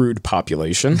most rude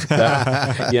population.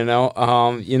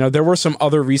 There were some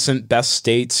other recent best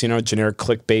states, generic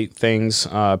clickbait things.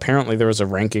 Apparently there was a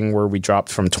ranking where we dropped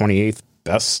from 28th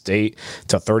best state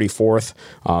to 34th.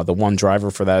 The one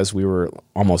driver for that is we were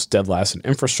almost dead last in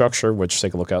infrastructure, which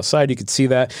take a look outside, you could see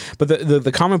that. But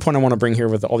the common point I want to bring here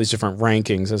with all these different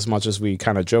rankings, as much as we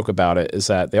kind of joke about it, is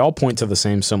that they all point to the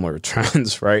same similar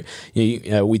trends, right?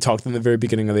 We talked in the very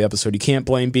beginning of the episode, you can't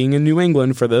blame being in New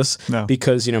England for this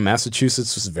because,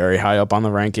 Massachusetts was very high up on the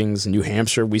rankings. New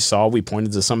Hampshire, we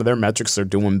pointed to some of their metrics. They're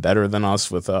doing better than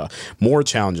us with more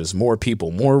challenges, more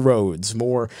people, more roads,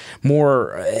 more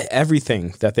everything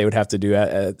that they would have to do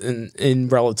in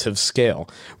relative scale,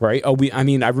 right? I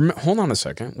remember. Hold on a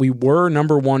second. We were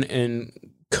number 1 in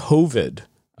COVID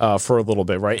for a little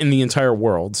bit, right, in the entire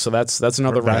world. So that's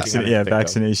another ranking.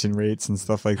 Vaccination rates and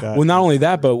stuff like that. Well, not only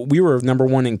that, but we were number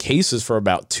 1 in cases for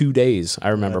about 2 days. I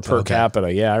remember per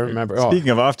capita. Yeah, I remember. Speaking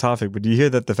of off topic, but do you hear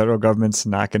that the federal government's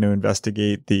not going to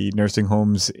investigate the nursing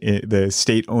homes, the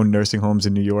state-owned nursing homes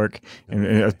in New York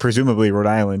and presumably Rhode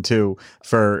Island too,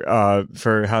 for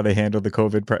how they handled the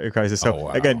COVID crisis? So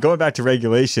again, going back to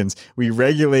regulations, we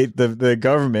regulate the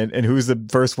government, and who's the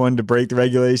first one to break the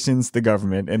regulations? The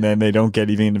government, and then they don't get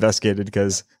even investigated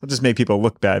because it'll just make people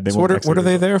look bad. What are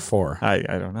they there for? I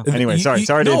don't know. Anyway, sorry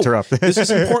to interrupt. This is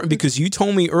important because you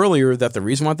told me earlier that the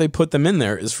reason why they put them in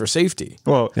there is for safety.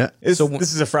 Well, this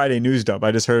is a Friday news dump.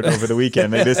 I just heard over the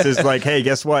weekend. Like, this is like, hey,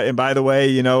 guess what? And by the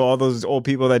way, all those old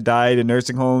people that died in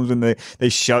nursing homes and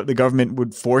the government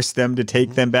would force them to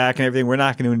take them back and everything. We're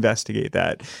not going to investigate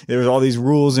that. There was all these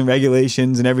rules and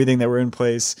regulations and everything that were in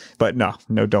place. But no,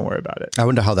 don't worry about it. I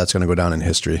wonder how that's going to go down in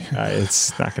history.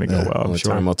 It's not going to go well, I'm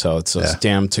sure. Time will tell. It's those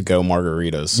damn to-go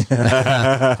margaritas.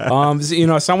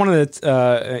 So I wanted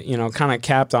to, kind of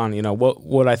capped on,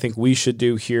 what I think we should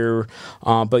do here.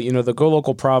 But, the Go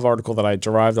Local Prov article that I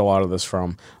derived a lot of this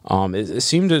from, it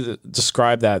seemed to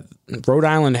describe that Rhode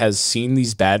Island has seen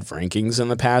these bad rankings in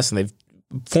the past, and they've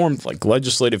formed like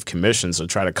legislative commissions to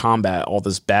try to combat all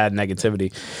this bad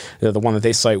negativity. The one that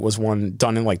they cite was one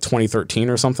done in like 2013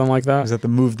 or something like that. Is that the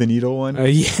Move the Needle one?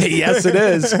 Yes, it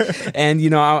is. And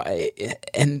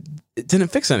and it didn't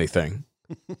fix anything.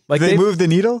 Like they moved the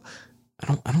needle.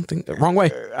 I don't think wrong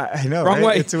way. I know. Wrong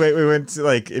way. It's we went to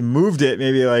it moved it.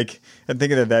 Maybe I'm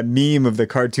thinking of that meme of the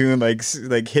cartoon, like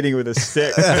hitting it with a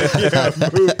stick.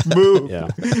 Move. Yeah.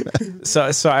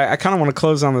 So I kind of want to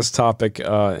close on this topic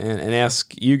and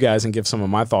ask you guys and give some of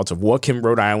my thoughts of what can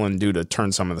Rhode Island do to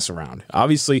turn some of this around.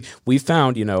 Obviously, we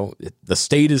found the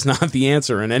state is not the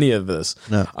answer in any of this.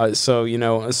 No.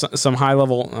 So some high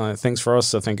level things for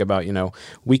us to think about.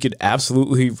 We could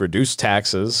absolutely reduce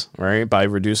taxes, right, by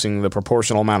reducing the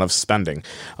proportional amount of spending.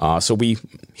 So we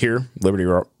here, Liberty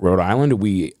Rhode Island,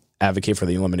 we advocate for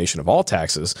the elimination of all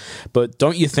taxes. But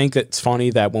don't you think it's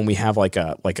funny that when we have like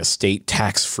a state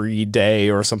tax-free day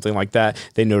or something like that,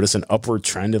 they notice an upward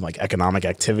trend in like economic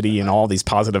activity and all these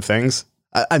positive things?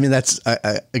 I mean, that's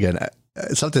again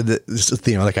something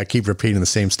that I keep repeating the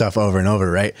same stuff over and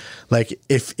over, right? Like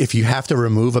if you have to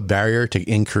remove a barrier to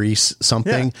increase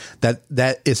something,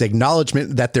 that is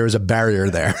acknowledgement that there is a barrier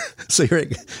there. So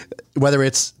whether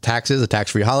it's taxes, a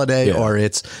tax-free holiday, or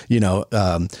it's,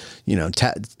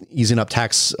 easing up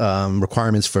tax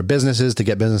requirements for businesses to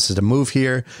get businesses to move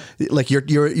here. Like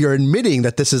you're admitting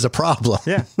that this is a problem.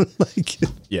 Yeah.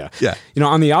 Yeah.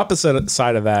 On the opposite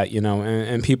side of that,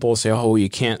 and people say, oh, you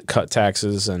can't cut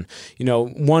taxes. And,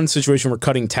 one situation where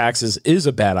cutting taxes is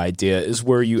a bad idea is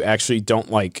where you actually don't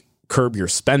curb your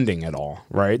spending at all,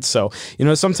 right? So,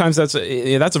 sometimes that's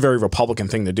a very Republican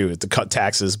thing to do, is to cut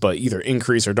taxes, but either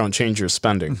increase or don't change your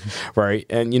spending, right?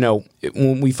 And,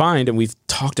 when we find, and we've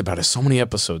talked about it so many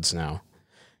episodes now,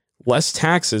 less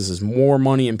taxes is more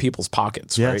money in people's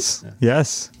pockets, yes. right?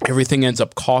 Yes. Everything ends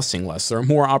up costing less. There are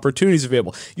more opportunities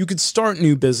available. You could start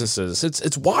new businesses.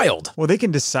 It's wild. Well, they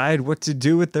can decide what to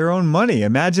do with their own money.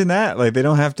 Imagine that. They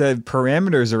don't have to have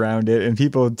parameters around it and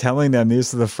people telling them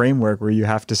this is the framework where you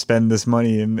have to spend this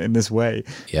money in this way.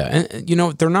 Yeah.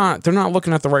 And, they're not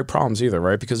looking at the right problems either,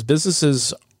 right? Because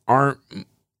businesses aren't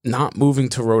not moving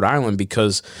to Rhode Island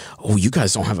because, you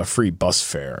guys don't have a free bus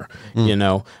fare.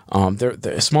 The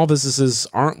small businesses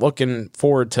aren't looking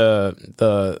forward to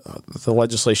the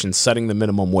legislation setting the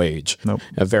minimum wage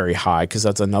very high, because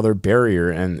that's another barrier.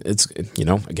 And it's,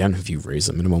 again, if you raise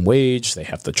the minimum wage, they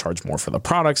have to charge more for the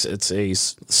products. It's a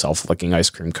self-licking ice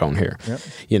cream cone here.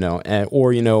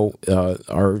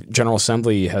 Our General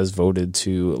Assembly has voted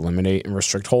to eliminate and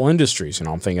restrict whole industries.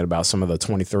 I'm thinking about some of the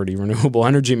 2030 renewable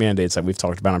energy mandates that we've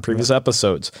talked about on previous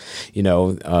episodes.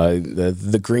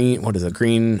 The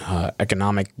green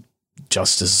economic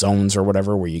justice zones or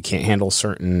whatever, where you can't handle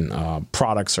certain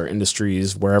products or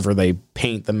industries wherever they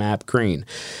paint the map green,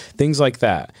 things like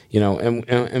that.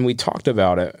 And we talked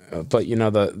about it, but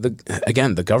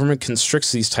the government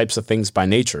constricts these types of things by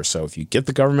nature. So if you get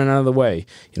the government out of the way,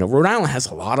 Rhode Island has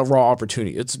a lot of raw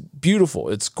opportunity. It's beautiful.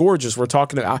 It's gorgeous. We're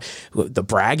talking about the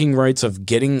bragging rights of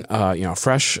getting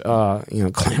fresh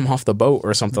clam off the boat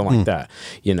or something like that.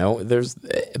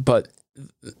 But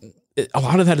a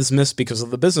lot of that is missed because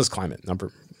of the business climate.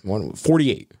 Number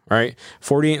 48, right?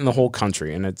 48 in the whole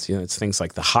country. And it's things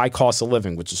like the high cost of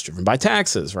living, which is driven by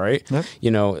taxes, right?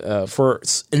 Yep. For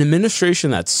an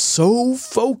administration that's so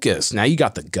focused, now you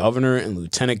got the governor and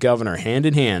lieutenant governor hand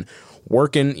in hand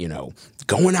working,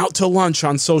 going out to lunch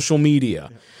on social media.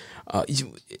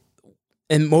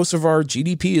 And most of our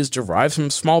GDP is derived from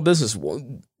small business.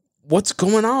 What's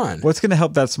going on? What's going to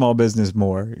help that small business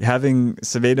more? Having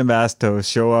Saveda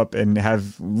Bastos show up and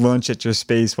have lunch at your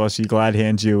space while she glad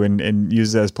hands you and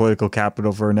use it as political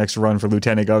capital for her next run for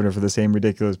lieutenant governor for the same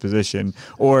ridiculous position,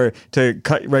 or to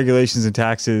cut regulations and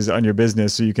taxes on your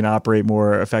business so you can operate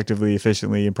more effectively,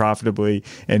 efficiently, and profitably,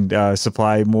 and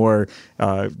supply more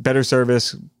better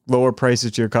service, lower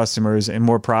prices to your customers, and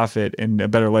more profit and a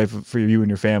better life for you and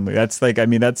your family. That's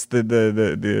that's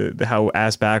the how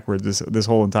ass backwards this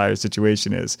whole entire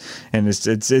situation is. And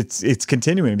it's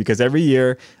continuing, because every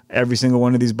year, every single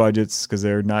one of these budgets, because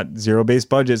they're not zero-based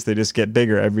budgets, they just get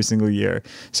bigger every single year.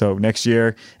 So next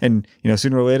year, and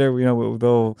sooner or later,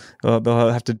 they'll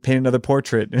have to paint another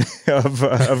portrait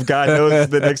of God knows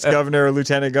the next governor or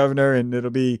lieutenant governor, and it'll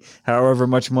be however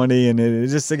much money. And it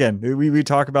just, again, we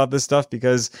talk about this stuff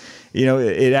because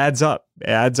it adds up. It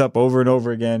adds up over and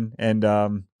over again, and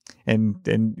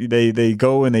they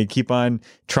go and they keep on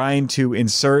trying to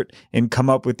insert and come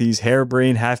up with these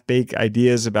harebrained, half-baked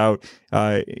ideas about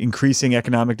increasing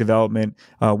economic development.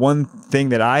 One thing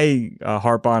that I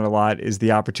harp on a lot is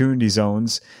the opportunity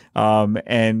zones.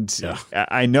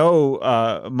 I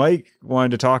know Mike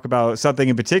wanted to talk about something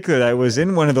in particular that was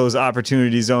in one of those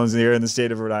opportunity zones here in the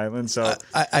state of Rhode Island. So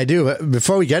I do.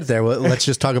 Before we get there, let's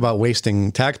just talk about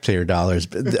wasting taxpayer dollars.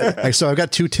 So I've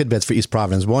got two tidbits for East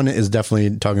Providence. One is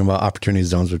definitely talking about opportunity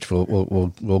zones, which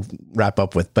we'll wrap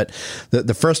up with. But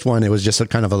the first one, it was just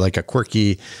kind of like a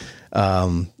quirky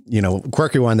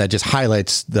one that just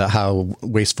highlights how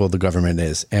wasteful the government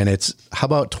is. And it's, how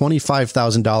about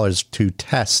 $25,000 to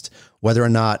test whether or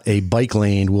not a bike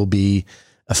lane will be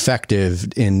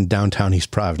effective in downtown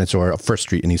East Providence or First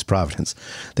Street in East Providence.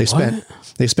 They spent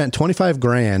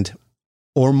 $25,000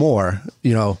 or more,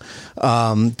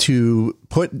 to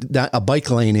put a bike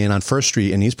lane in on First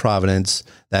Street in East Providence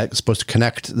that's supposed to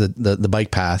connect the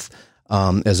bike path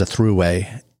as a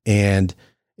throughway. And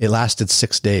it lasted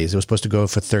 6 days. It was supposed to go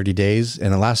for 30 days,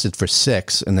 and it lasted for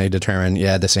 6. And they determined,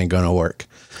 this ain't going to work.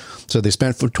 So they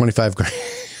spent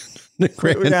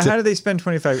 $25,000. How did they spend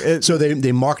 25? So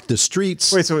they marked the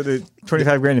streets. Wait, so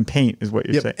 $25 grand in paint is what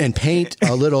you're saying. And paint,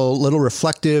 a little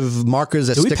reflective markers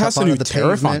that Do we stick pass up a new onto the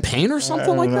tariff on pavement. paint or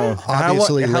something like that?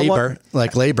 Obviously, How long-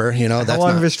 labor. You know, that's How long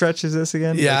not, of a stretch is this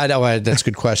again? Yeah, I know. That's a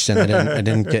good question. I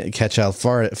didn't catch how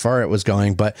far it was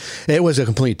going, but it was a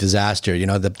complete disaster. You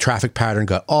know, the traffic pattern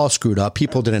got all screwed up.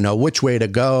 People didn't know which way to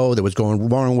go. There was going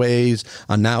wrong ways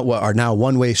on now what are now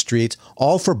one-way streets,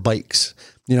 all for bikes,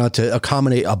 you know, to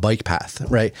accommodate a bike path,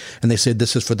 right? And they said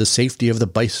this is for the safety of the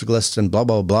bicyclists and blah,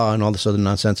 blah, blah, and all this other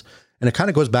nonsense. And it kind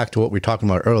of goes back to what we were talking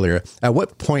about earlier. At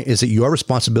what point is it your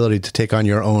responsibility to take on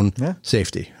your own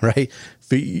safety, right?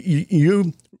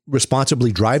 You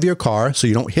responsibly drive your car so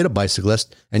you don't hit a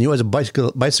bicyclist, and you as a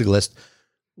bicyclist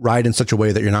ride in such a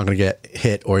way that you're not going to get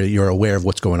hit or you're aware of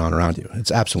what's going on around you.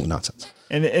 It's absolute nonsense.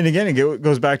 And again, it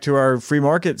goes back to our free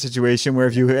market situation where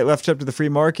if you left it up to the free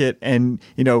market and,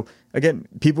 you know, again,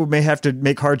 people may have to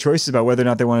make hard choices about whether or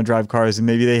not they want to drive cars, and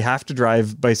maybe they have to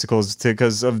drive bicycles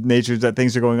because of nature that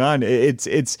things are going on.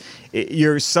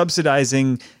 You're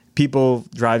subsidizing people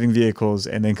driving vehicles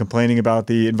and then complaining about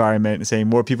the environment and saying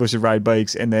more people should ride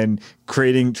bikes, and then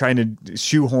trying to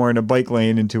shoehorn a bike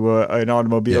lane into an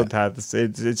automobile path.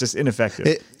 It's just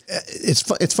ineffective.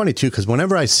 It's funny too, because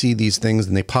whenever I see these things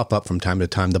and they pop up from time to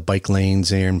time, the bike lanes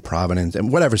here in Providence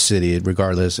and whatever city,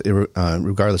 regardless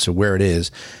of where it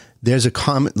is, there's a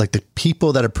common, like the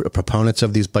people that are proponents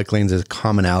of these bike lanes, there's a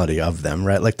commonality of them,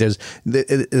 right? Like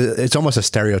it's almost a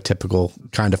stereotypical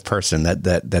kind of person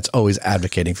that's always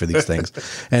advocating for these things.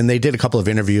 And they did a couple of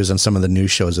interviews on some of the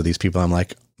news shows of these people. I'm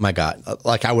like, my God,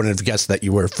 like I wouldn't have guessed that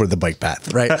you were for the bike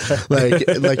path, right?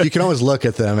 like you can always look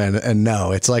at them and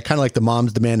know. It's like kind of like the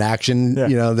Moms Demand Action,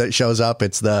 you know, that shows up.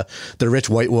 It's the rich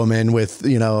white woman with,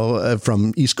 you know,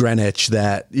 from East Greenwich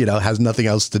that, you know, has nothing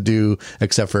else to do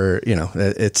except for, you know,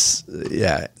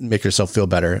 make yourself feel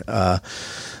better.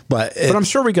 But I'm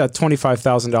sure we got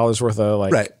 $25,000 worth of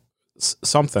like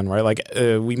something, right? Like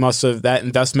that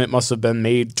investment must have been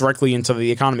made directly into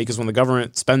the economy, because when the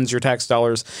government spends your tax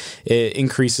dollars, it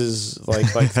increases like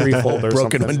threefold or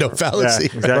broken something. window fallacy,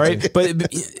 exactly. Right?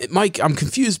 But Mike, I'm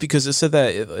confused because it said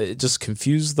that it just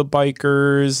confused the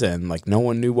bikers and like no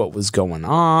one knew what was going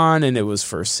on, and it was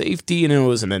for safety and it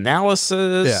was an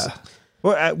analysis. Yeah.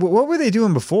 Well, what were they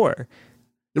doing before?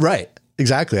 Right.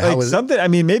 Exactly. Like something. I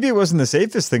mean, maybe it wasn't the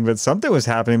safest thing, but something was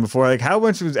happening before. Like how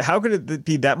could it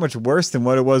be that much worse than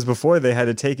what it was before they had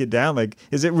to take it down? Like,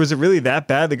 was it really that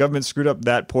bad? The government screwed up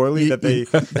that poorly that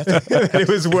it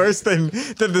was worse than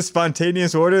the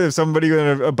spontaneous order of somebody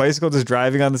on a bicycle just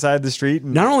driving on the side of the street.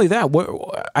 Not only that,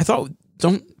 I thought,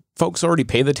 don't folks already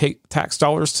pay the tax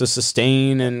dollars to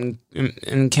sustain and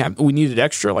we needed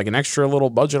an extra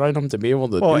little budget item to be able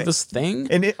to do this thing.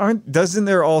 And doesn't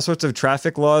there all sorts of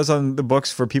traffic laws on the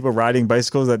books for people riding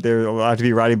bicycles, that they're allowed to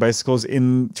be riding bicycles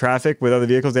in traffic with other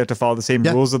vehicles? They have to follow the same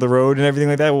rules of the road and everything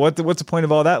like that. Well, what's the point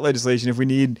of all that legislation if we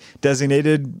need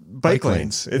designated bike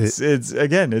lanes? It's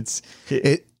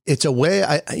a way,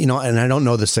 and I don't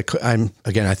know this. I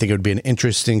think it would be an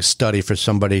interesting study for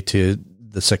somebody to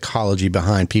the psychology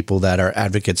behind people that are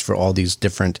advocates for all these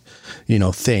different, you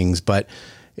know, things. But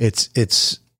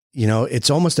it's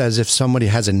almost as if somebody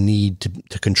has a need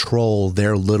to control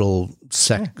their little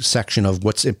section of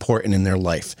what's important in their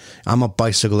life. I'm a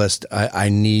bicyclist. I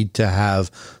need to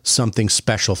have something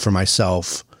special for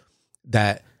myself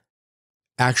that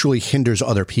actually hinders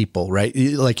other people, right?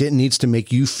 Like it needs to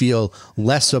make you feel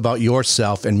less about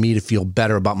yourself and me to feel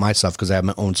better about myself because I have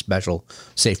my own special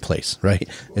safe place, right?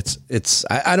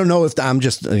 I don't know if I'm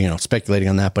just, you know, speculating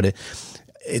on that, but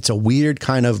it's a weird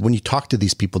kind of, when you talk to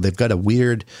these people, they've got a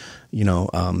weird, you know,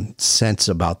 sense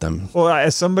about them. Well,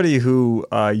 as somebody who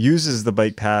uses the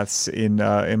bike paths in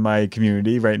my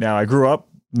community right now, I grew up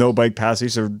no bike paths. I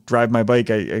used to drive my bike.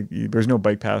 There's no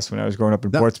bike paths when I was growing up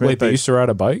in Portsmouth. Wait, but you used to ride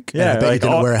a bike? Yeah, I bet you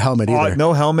didn't wear a helmet either.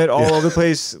 No helmet, all over the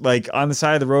place, like on the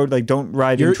side of the road. Like don't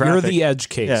ride in traffic. You're the edge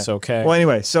case, okay? Well,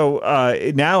 anyway, so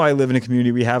now I live in a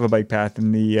community. We have a bike path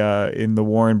in the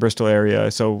Warren, Bristol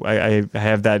area. So I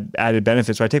have that added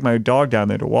benefit. So I take my dog down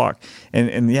there to walk,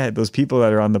 and those people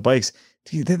that are on the bikes,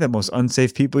 they're the most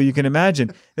unsafe people you can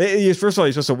imagine. First of all,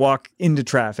 you're supposed to walk into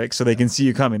traffic so they can see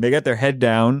you coming. They got their head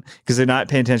down because they're not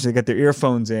paying attention. They got their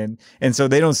earphones in. And so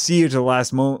they don't see you to the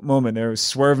last moment. They're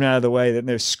swerving out of the way. Then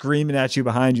they're screaming at you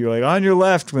behind you, like on your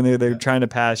left when they're trying to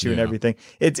pass you and everything.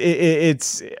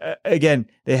 It's again,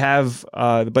 they have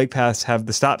the bike paths have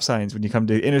the stop signs when you come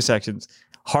to intersections.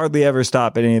 Hardly ever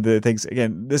stop at any of the things.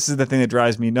 Again, this is the thing that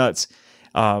drives me nuts.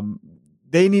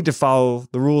 they need to follow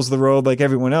the rules of the road like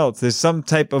everyone else. There's some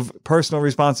type of personal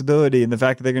responsibility in the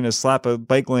fact that they're going to slap a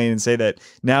bike lane and say that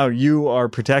now you are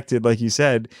protected, like you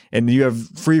said, and you have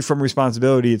free from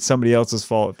responsibility. It's somebody else's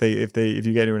fault if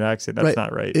you get into an accident. That's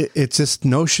not right. It's this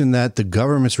notion that the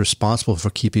government's responsible for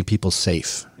keeping people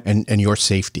safe and your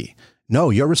safety. No,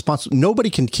 you're responsible. Nobody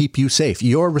can keep you safe.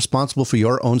 You're responsible for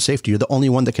your own safety. You're the only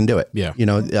one that can do it. Yeah.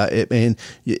 And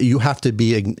you have to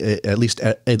be at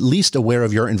least aware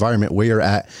of your environment, where you're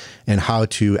at, and how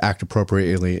to act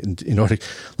appropriately. In order,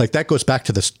 like that goes back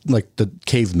to the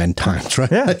cavemen times, right?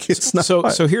 Yeah. Like it's not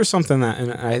So here's something that,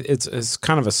 and it's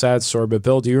kind of a sad story. But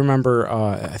Bill, do you remember?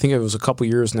 I think it was a couple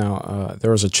years now.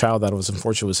 There was a child that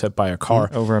unfortunately was hit by a car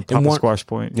over at Papa Squash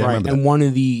Point. Yeah, right. And one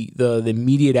of the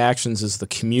immediate actions is the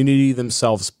community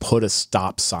themselves put a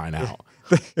stop sign out.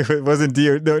 It wasn't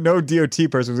no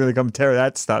DOT person was going to come tear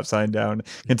that stop sign down.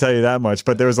 I can tell you that much.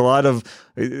 But there was a lot of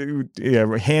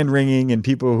hand wringing and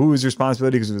people who was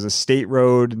responsibility, because it was a state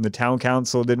road and the town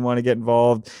council didn't want to get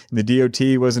involved and the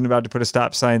DOT wasn't about to put a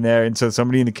stop sign there. And so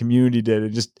somebody in the community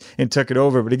did it and took it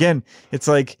over. But again, it's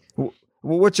like,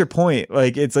 well, what's your point?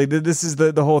 Like, it's like, this is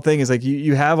the whole thing is like,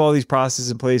 you have all these processes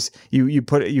in place.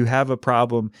 You have a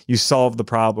problem, you solve the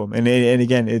problem. And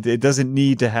again, it doesn't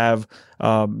need to have,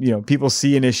 people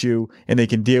see an issue and they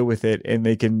can deal with it and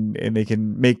they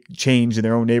can make change in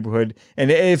their own neighborhood. And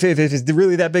if it's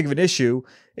really that big of an issue,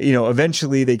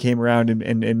 eventually they came around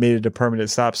and made it a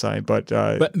permanent stop sign. But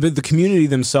the community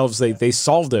themselves, they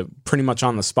solved it pretty much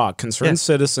on the spot. Concerned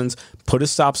citizens put a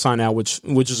stop sign out, which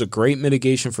is a great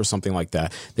mitigation for something like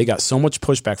that. They got so much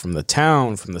pushback from the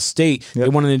town, from the state. Yep. They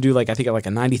wanted to do a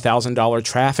 $90,000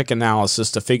 traffic analysis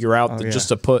to figure out just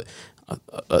to put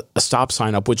a stop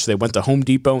sign up, which they went to Home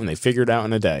Depot and they figured out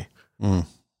in a day. Mm.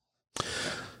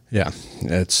 Yeah,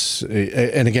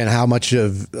 and again, how much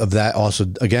of that also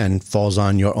again falls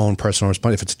on your own personal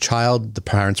responsibility. If it's a child, the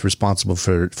parent's responsible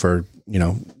for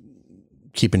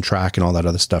keeping track and all that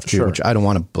other stuff too. Sure. Which I don't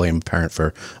want to blame a parent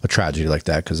for a tragedy like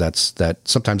that, because that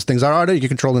sometimes things are harder. You can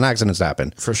control and accidents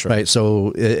happen for sure, right?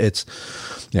 So it's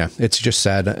just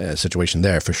sad situation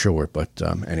there for sure. But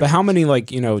anyway. But how many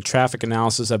traffic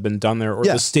analysis have been done there, or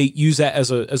the state use that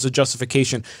as a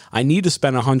justification? I need to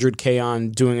spend $100K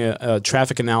on doing a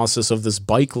traffic analysis of this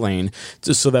bike lane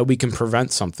just so that we can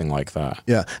prevent something like that.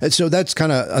 Yeah, and so that's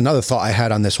kind of another thought I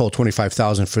had on this whole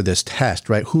 $25,000 for this test,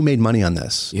 right? Who made money on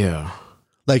this? Yeah.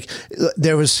 Like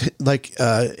there was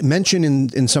mention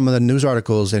in some of the news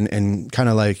articles and kind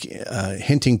of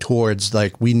hinting towards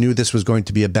we knew this was going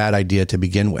to be a bad idea to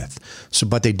begin with. So,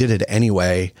 but they did it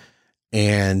anyway.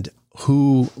 And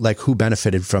who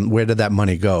benefited from, where did that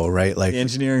money go? Right. Like the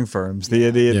engineering firms,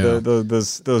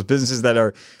 those businesses that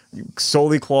are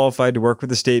solely qualified to work with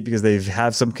the state because they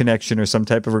have some connection or some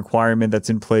type of requirement that's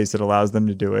in place that allows them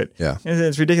to do it. Yeah. And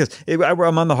it's ridiculous.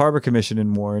 I'm on the Harbor Commission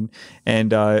in Warren,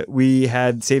 and we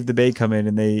had Save the Bay come in,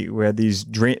 and we had these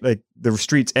the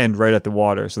streets end right at the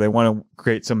water. So they want to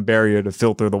create some barrier to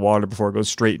filter the water before it goes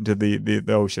straight into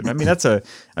the ocean. I mean, that's a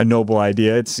noble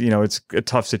idea. It's, it's a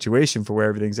tough situation for where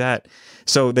everything's at.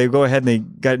 So they go ahead and they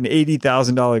got an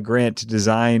 $80,000 grant to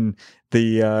design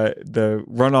the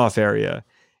runoff area.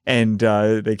 And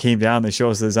they came down, they show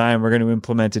us the design. We're going to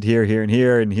implement it here, here, and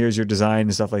here, and here's your design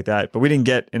and stuff like that. But we didn't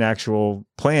get an actual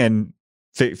plan,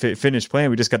 finished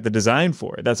plan. We just got the design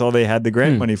for it. That's all they had the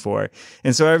grant money for.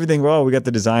 And so everything, we got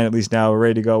the design at least now. We're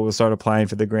ready to go. We'll start applying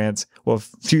for the grants. Well, a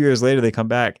few years later, they come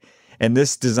back. And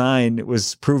this design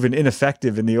was proven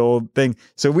ineffective in the old thing.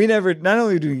 So we not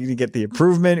only do we get the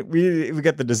improvement, we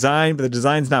got the design, but the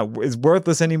design's is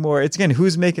worthless anymore. It's again,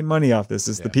 who's making money off this?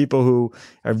 It's the people who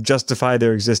have justified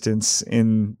their existence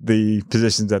in the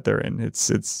positions that they're in.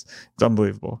 It's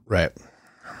unbelievable. Right.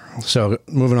 So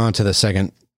moving on to the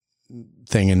second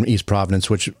thing in East Providence,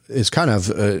 which is kind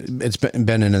of it's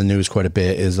been in the news quite a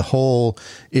bit, is the whole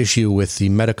issue with the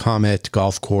Metacomet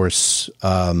golf course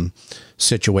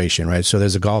situation, right? So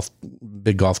there's a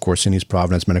big golf course in East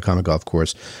Providence, Metacomet Golf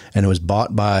Course, and it was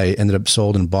ended up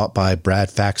sold and bought by Brad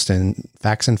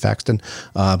Faxton,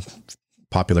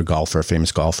 popular golfer,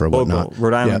 famous golfer, whatnot.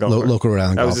 Rhode Island golfer. Local Rhode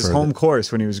Island golfer. That was his home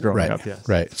course when he was growing up, yes.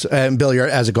 Right. So, and Bill,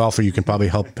 as a golfer, you can probably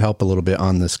help a little bit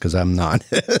on this because I'm not.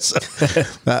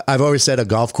 I've always said a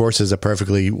golf course is a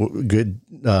perfectly good,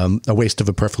 a waste of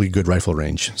a perfectly good rifle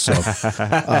range. So,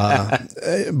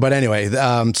 but anyway,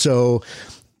 so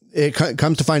it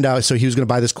comes to find out, so he was going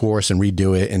to buy this course and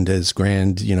redo it, and his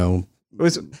grand,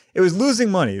 It was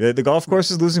losing money. The golf course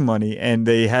was losing money, and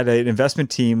they had an investment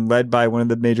team led by one of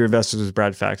the major investors, was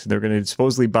Brad Faxon. They were going to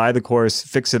supposedly buy the course,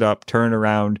 fix it up, turn it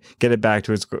around, get it back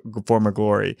to its former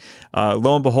glory.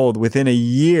 Lo and behold, within a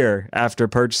year after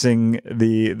purchasing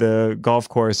the golf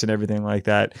course and everything like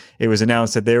that, it was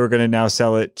announced that they were going to now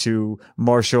sell it to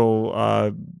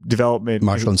Marshall Development,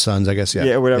 Marshall and Sons, I guess.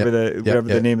 Yeah, whatever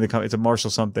the name of the company. It's a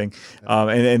Marshall something,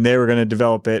 and they were going to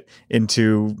develop it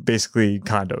into basically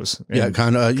condos.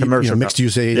 Commercial mixed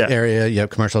use area. You have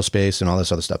commercial space and all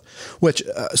this other stuff. Which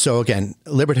so again,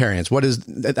 libertarians. What is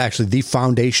actually the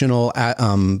foundational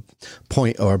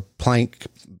point or plank?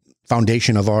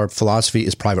 Foundation of our philosophy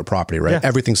is private property, right? Yeah.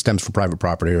 Everything stems from private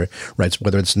property rights.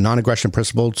 Whether it's non-aggression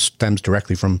principle, it stems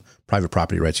directly from private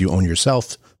property rights. You own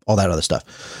yourself, all that other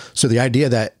stuff. So the idea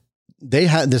that they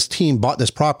had this team bought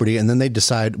this property and then they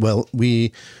decide, well,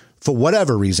 we, for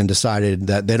whatever reason, decided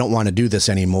that they don't want to do this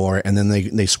anymore. And then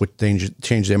they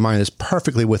change their mind. It's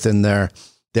perfectly within their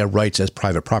rights as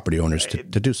private property owners to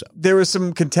do so. There was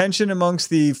some contention amongst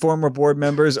the former board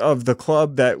members of the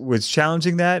club that was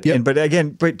challenging that. Yep.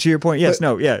 But to your point, yes,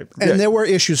 and there were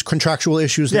issues, contractual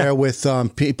issues there with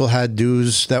people had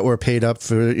dues that were paid up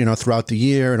for, throughout the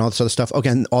year and all this other stuff.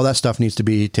 Again, all that stuff needs to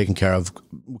be taken care of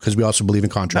because we also believe in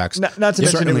contracts. Not to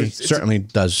mention certainly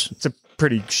does. It's a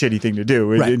pretty shitty thing to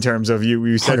do in terms of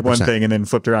you said 100%. One thing and then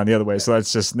flipped around the other way. So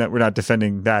that's just we're not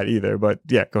defending that either. But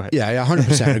yeah, go ahead. Yeah,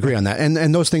 100% agree on that.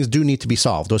 And those things do need to be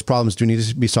solved. Those problems do need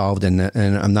to be solved. And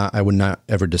I would not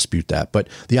ever dispute that. But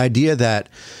the idea that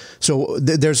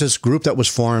there's this group that was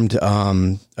formed, Keep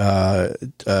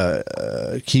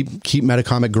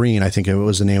Metacomet Green, I think it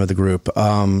was the name of the group.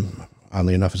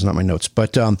 Oddly enough, it's not my notes,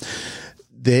 but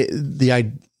the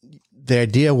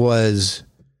idea was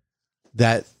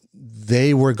that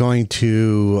they were going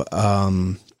to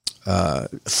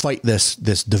fight this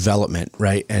development,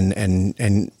 right?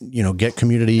 And get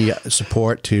community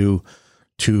support to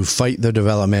fight the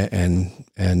development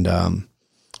and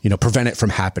prevent it from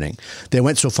happening. They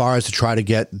went so far as to try to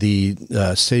get the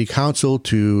city council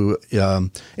to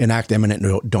enact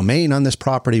eminent domain on this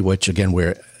property, which again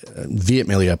we're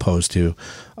vehemently opposed to.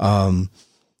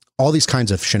 All these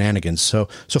kinds of shenanigans. So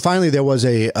finally there was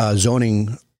a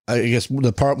zoning. I guess one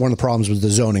of the problems was the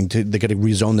zoning. They got to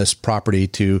rezone this property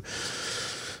to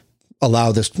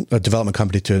allow this development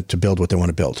company to build what they want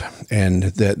to build. And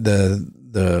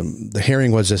the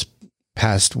hearing was this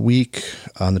past week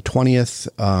on the 20th,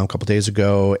 a couple of days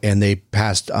ago, and they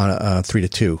passed on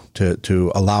 3-2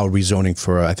 to allow rezoning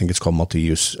for, I think it's called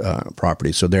multi-use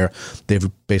property. So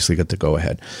they've basically got to go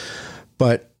ahead.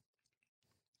 But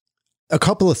a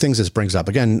couple of things this brings up,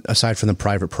 again, aside from the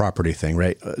private property thing,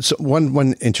 right? So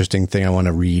one interesting thing I want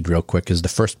to read real quick is the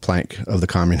first plank of the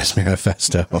Communist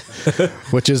Manifesto,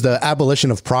 which is the abolition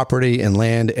of property and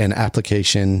land and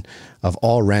application of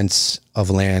all rents of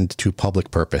land to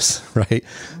public purpose, right?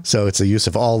 So it's the use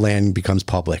of all land becomes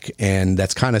public. And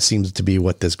that's kind of seems to be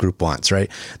what this group wants,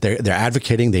 right? They're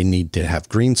advocating they need to have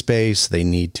green space. They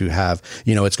need to have,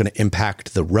 it's going to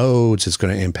impact the roads. It's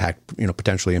going to impact,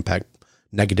 potentially impact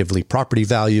negatively property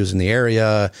values in the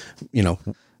area,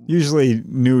 Usually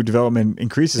new development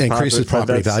increases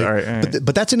property value. All right.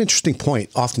 But that's an interesting point.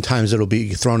 Oftentimes it'll be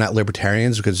thrown at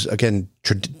libertarians because, again,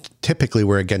 typically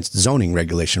we're against zoning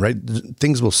regulation, right?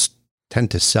 Things will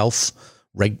tend to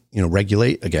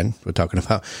regulate. Again, we're talking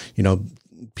about,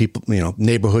 people,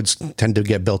 neighborhoods tend to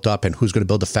get built up, and who's going to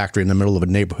build a factory in the middle of a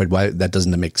neighborhood? Why that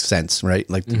doesn't make sense, right?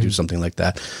 Like to do something like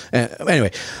that.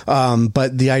 Anyway,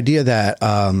 but the idea that,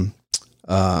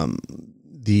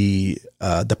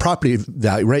 the property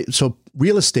value, right? So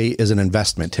real estate is an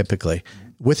investment typically.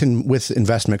 With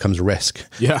investment comes risk.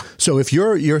 Yeah. So if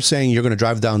you're saying you're going to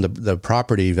drive down the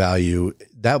property value,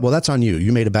 that's on you.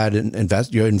 You made a bad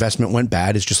your investment went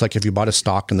bad. It's just like if you bought a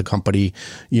stock and the company,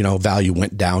 value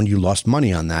went down, you lost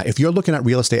money on that. If you're looking at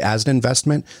real estate as an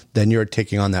investment, then you're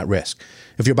taking on that risk.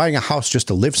 If you're buying a house just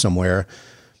to live somewhere,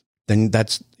 then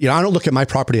that's, I don't look at my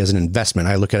property as an investment.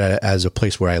 I look at it as a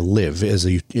place where I live, as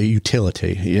a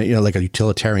utility, like a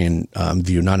utilitarian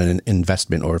view, not an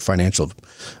investment or financial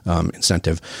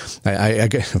incentive. I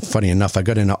funny enough, I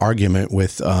got in an argument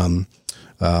with Catherine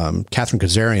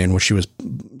Kazarian, where she was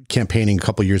campaigning a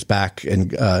couple of years back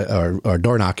and or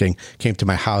door knocking, came to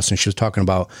my house, and she was talking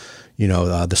about,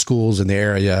 the schools in the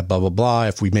area, blah, blah, blah.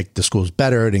 If we make the schools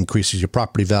better, it increases your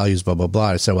property values, blah, blah, blah.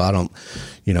 I said, well, I don't,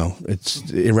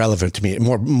 it's irrelevant to me.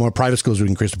 More private schools would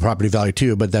increase the property value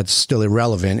too, but that's still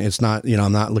irrelevant. It's not,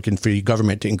 I'm not looking for the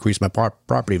government to increase my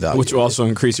property value. Which will also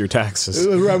increase your taxes.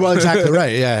 Well, exactly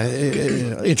right.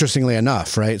 Yeah. Interestingly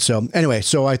enough, right? So anyway,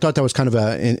 I thought that was kind of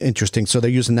interesting. So they're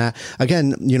using that.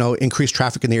 Again, increased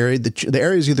traffic in the area. The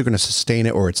area is either going to sustain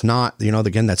it or it's not.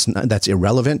 Again, that's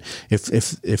irrelevant.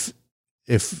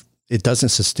 If it doesn't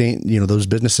sustain, those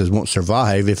businesses won't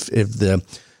survive if the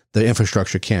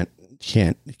infrastructure can't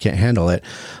handle it.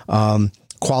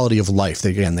 Quality of life.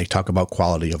 They talk about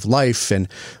quality of life, and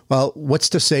well, what's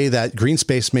to say that green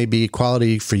space may be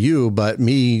quality for you, but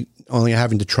me only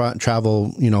having to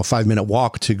travel, 5-minute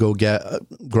walk to go get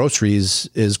groceries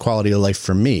is quality of life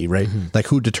for me, right? Mm-hmm. Like,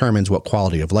 who determines what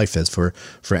quality of life is for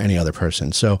any other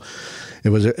person? So it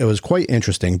was quite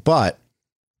interesting, but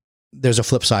there's a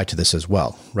flip side to this as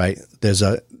well, right?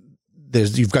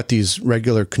 You've got these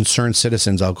regular concerned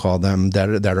citizens, I'll call them,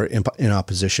 that are in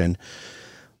opposition.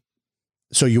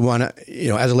 So you want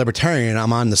to, as a libertarian,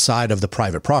 I'm on the side of the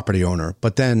private property owner,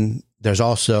 but then there's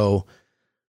also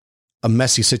a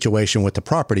messy situation with the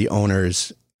property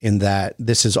owners in that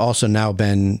this has also now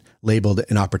been labeled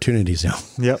an opportunity zone.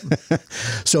 Yep.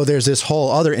 So there's this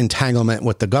whole other entanglement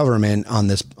with the government on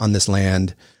this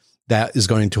land that is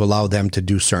going to allow them to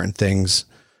do certain things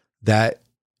that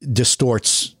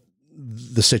distorts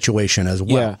the situation as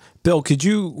well. Yeah. Bill, could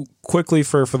you quickly,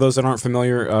 for those that aren't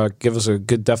familiar, give us a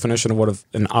good definition of what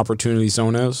an opportunity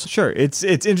zone is? Sure. It's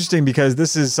interesting because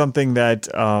this is something that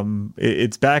I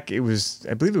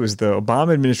believe it was the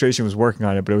Obama administration was working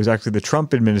on it, but it was actually the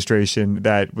Trump administration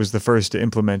that was the first to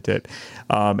implement it.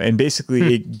 And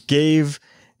basically it gave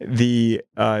the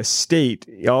state,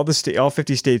 all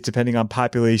 50 states, depending on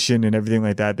population and everything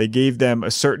like that, they gave them a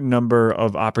certain number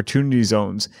of opportunity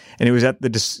zones, and it was at the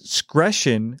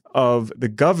discretion of the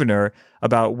governor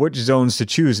about which zones to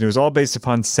choose, and it was all based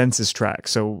upon census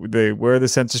tracts. So where the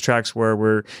census tracts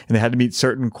were, and they had to meet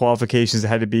certain qualifications. They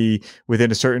had to be within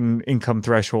a certain income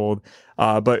threshold.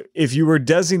 But if you were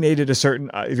designated a certain,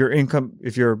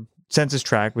 if your census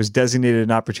tract was designated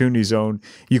an opportunity zone,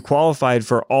 you qualified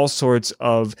for all sorts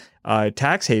of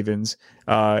tax havens.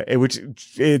 Which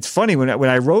it's funny when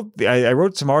I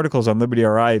wrote some articles on Liberty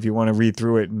RI if you want to read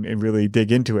through it and really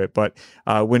dig into it. But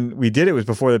when we did it was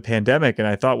before the pandemic, and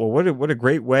I thought, well, what a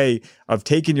great way of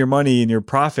taking your money and your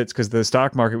profits, because the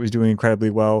stock market was doing incredibly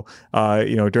well,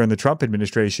 during the Trump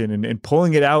administration, and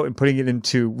pulling it out and putting it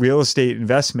into real estate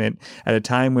investment at a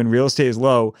time when real estate is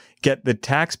low. Get the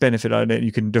tax benefit on it.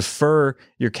 You can defer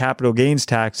your capital gains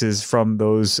taxes from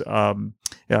those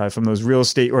real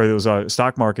estate or those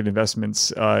stock market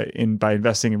investments by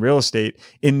investing in real estate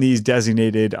in these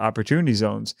designated opportunity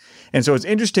zones. And so it's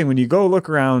interesting when you go look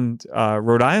around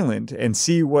Rhode Island and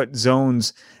see what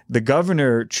zones the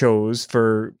governor chose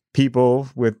for people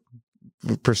with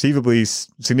perceivably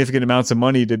significant amounts of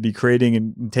money to be creating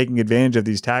and taking advantage of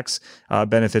these tax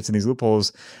benefits and these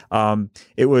loopholes.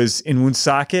 It was in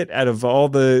Woonsocket. Out of all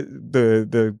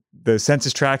the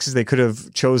census tracts they could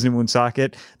have chosen in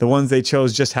Woonsocket, the ones they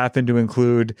chose just happened to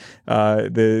include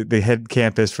the head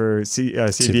campus for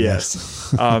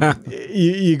CBS.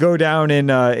 You go down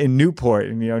in Newport,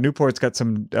 and Newport's got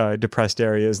some depressed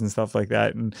areas and stuff like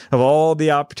that. And of all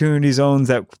the opportunity zones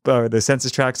the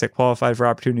census tracts that qualified for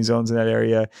opportunity zones in that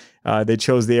area, they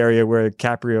chose the area where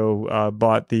Caprio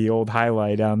bought the old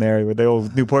Highlight down there with the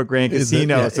old Newport Grand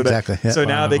Casino. Yeah, exactly. So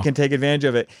now they can take advantage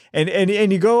of it.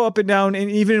 And you go up and down,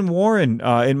 and even in Warren,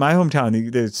 in my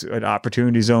hometown, there's an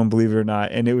opportunity zone, believe it or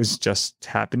not. And it was just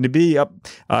happened to be up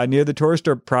near the tourist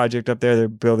project up there. They're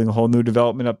building a whole new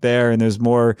development up there, and there's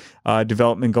more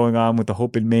development going on with the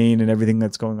Hope in Maine and everything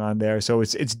that's going on there. So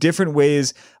it's different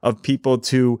ways of people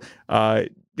to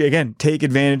again, take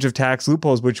advantage of tax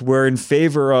loopholes, which we're in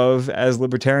favor of as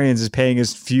libertarians, is paying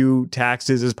as few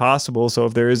taxes as possible. So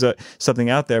if there is something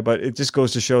out there, but it just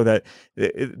goes to show that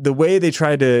the way they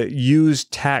try to use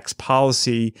tax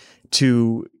policy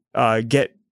to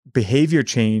get behavior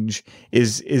change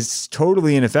is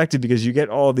totally ineffective, because you get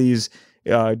all these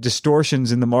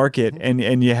distortions in the market,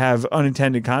 and you have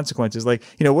unintended consequences. Like,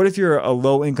 what if you're a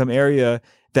low income area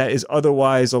that is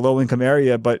otherwise a low income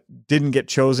area, but didn't get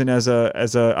chosen as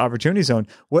a opportunity zone?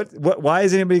 Why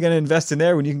is anybody going to invest in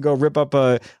there when you can go rip up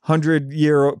a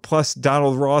 100-year+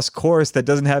 Donald Ross course that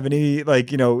doesn't have any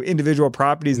individual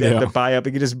properties they have to buy up?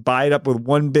 You can just buy it up with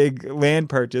one big land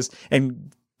purchase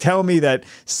and tell me that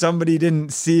somebody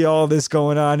didn't see all this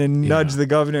going on and nudge the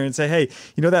governor and say, hey,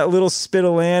 you know, that little spit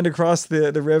of land across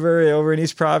the river over in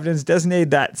East Providence,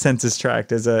 designate that census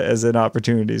tract as an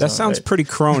opportunity zone. That sounds pretty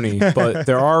crony, but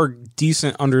there are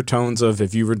decent undertones of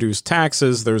if you reduce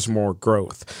taxes, there's more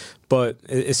growth. But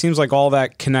it seems like all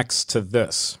that connects to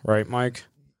this, right, Mike?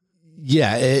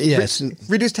 Yeah. Yes.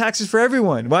 Reduce taxes for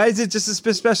everyone. Why is it just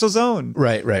a special zone?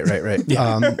 Right.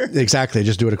 Exactly.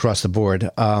 Just do it across the board.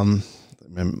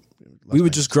 We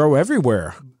would just grow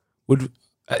everywhere.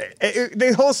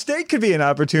 The whole state could be an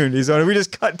opportunity zone if we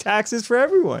just cut taxes for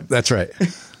everyone. That's right.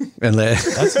 And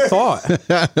that's a thought.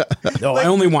 No, I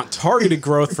only want targeted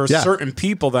growth for certain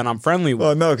people that I'm friendly with.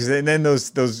 Well, no, because then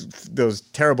those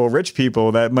terrible rich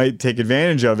people that might take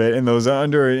advantage of it, and those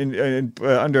under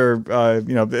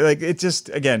like it just,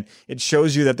 again, it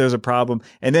shows you that there's a problem,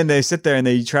 and then they sit there and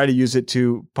they try to use it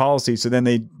to policy. So then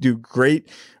they do great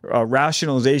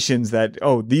rationalizations that,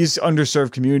 these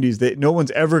underserved communities, that no one's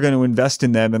ever going to invest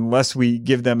in them unless we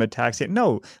give them a tax hit.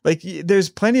 No, like there's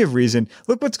plenty of reason.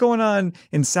 Look what's going on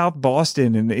in South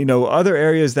Boston and other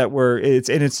areas that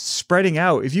it's spreading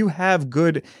out. If you have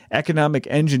good economic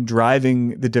engine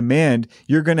driving the demand,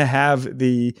 you're going to have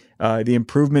the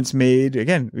improvements made.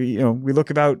 Again, we look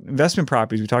about investment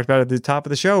properties. We talked about it at the top of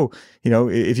the show.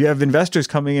 If you have investors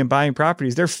coming in buying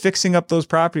properties, they're fixing up those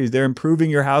properties. They're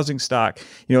improving your housing stock.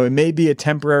 It may be a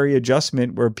temporary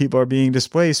adjustment where people are being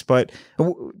displaced, but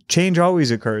change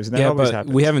always occurs. And that always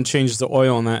happens. We haven't changed the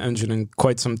oil in that engine in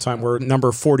quite some time. We're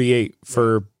number 48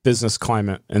 for business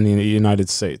climate in the United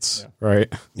States,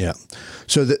 right? Yeah.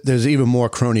 So there's even more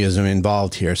cronyism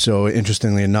involved here. So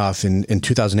interestingly enough, in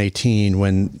 2018,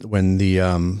 when the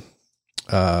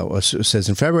it says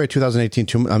in February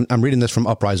 2018, I'm reading this from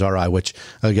Uprise RI, which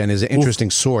again is an interesting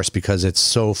source because it's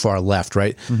so far left,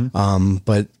 right? Mm-hmm.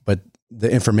 But the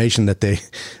information that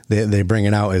they bring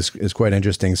it out is quite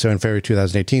interesting. So in February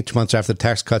 2018, 2 months after the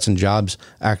Tax Cuts and Jobs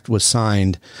Act was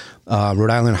signed, Rhode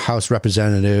Island House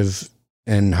Representative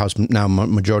and House now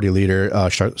Majority Leader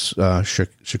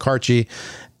Shekarchi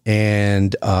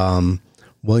and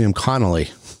William Connolly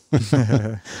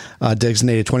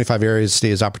designated 25 areas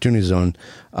state as opportunity zone.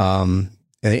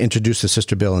 And they introduced a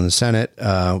sister bill in the Senate,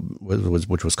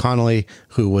 which was Connolly,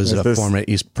 who was a former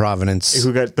East Providence,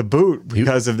 who got the boot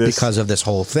because of this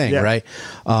whole thing, right?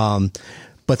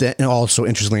 But then also,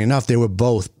 interestingly enough, they were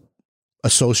both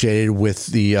associated with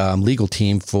the legal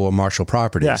team for Marshall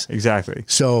Properties. Yeah, exactly.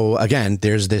 So again,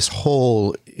 there's this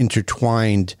whole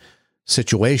intertwined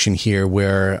situation here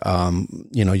where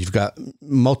you've got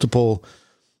multiple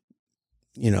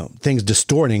things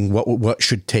distorting what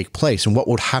should take place and what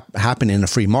would happen in a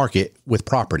free market with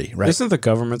property, right? Isn't the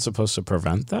government supposed to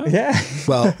prevent that? Yeah.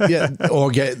 Well, yeah, or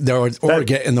get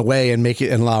in the way and make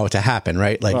it and allow it to happen,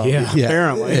 right? Like,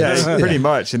 apparently, pretty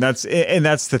much. And that's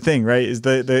the thing, right? Is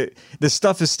the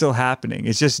stuff is still happening.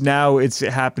 It's just now it's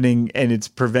happening and it's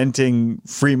preventing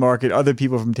free market, other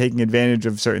people from taking advantage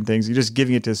of certain things. You're just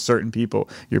giving it to certain people.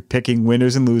 You're picking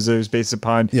winners and losers based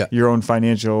upon your own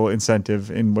financial incentive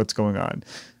in what's going on.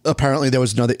 Apparently, there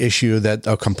was another issue that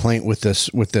a complaint with this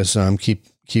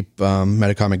Keep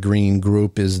Metacomet Green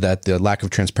group is that the lack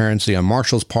of transparency on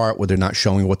Marshall's part, where they're not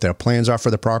showing what their plans are for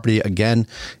the property. Again,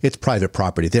 it's private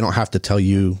property. They don't have to tell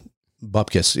you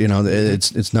bupkis.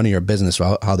 It's none of your business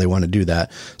how they want to do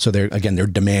that. So they're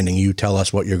demanding you tell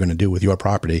us what you're going to do with your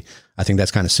property. I think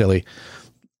that's kind of silly.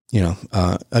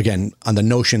 Again, on the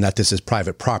notion that this is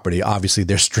private property, obviously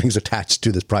there's strings attached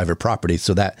to this private property.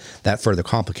 So that further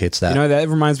complicates that. That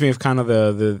reminds me of kind of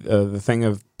the thing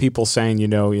of people saying,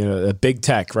 big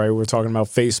tech, right? We're talking about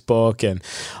Facebook and,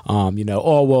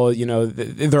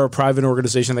 they're a private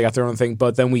organization. They got their own thing.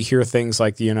 But then we hear things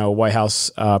like the, White House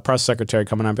press secretary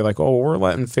coming out and be like, we're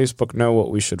letting Facebook know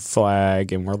what we should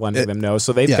flag and we're letting them know.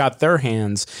 So they've got their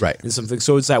hands in something.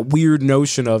 So it's that weird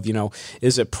notion of,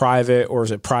 is it private or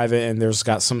is it private? And there's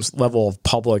got some level of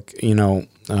public,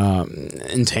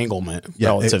 entanglement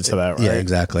relative to that, right? Yeah,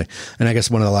 exactly. And I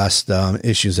guess one of the last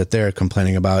issues that they're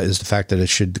complaining about is the fact that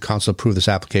should the council approve this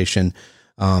application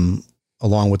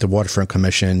along with the Waterfront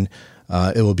Commission,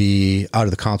 it will be out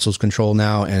of the council's control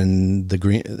now, and the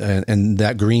green and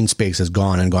that green space is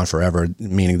gone forever,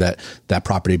 meaning that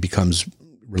property becomes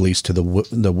released to the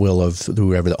will of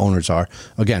whoever the owners are,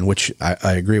 again, which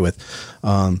I agree with.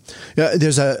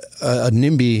 There's a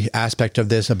NIMBY aspect of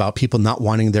this about people not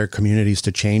wanting their communities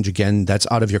to change. Again, that's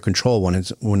out of your control when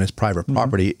it's private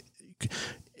property.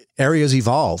 Areas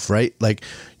evolve, right? Like,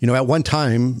 at one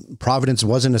time, Providence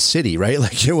wasn't a city, right?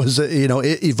 Like it was,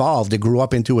 it evolved. It grew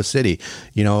up into a city,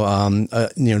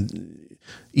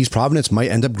 East Providence might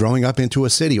end up growing up into a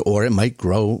city, or it might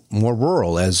grow more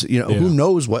rural. As you know, who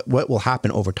knows what will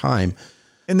happen over time.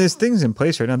 And there's things in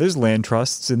place right now. There's land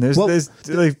trusts, and there's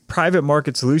like private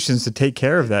market solutions to take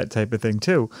care of that type of thing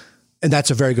too. And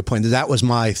that's a very good point. That was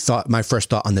my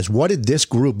first thought on this. What did this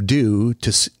group do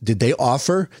did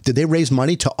they raise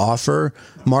money to offer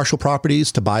Marshall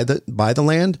Properties to buy the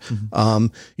land?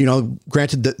 Mm-hmm.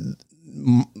 Granted that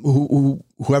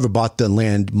whoever bought the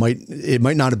land might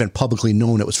not have been publicly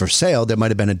known it was for sale. There might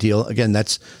have been a deal. Again,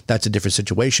 that's a different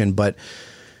situation, but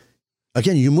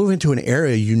again, you move into an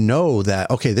area, that,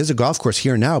 okay, there's a golf course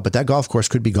here now, but that golf course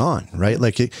could be gone, right?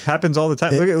 Like it happens all the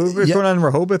time. Look at what's going on in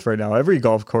Rehoboth right now. Every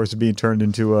golf course is being turned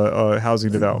into a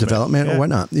housing development or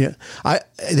whatnot. Yeah.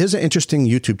 There's an interesting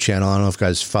YouTube channel. I don't know if you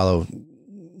guys follow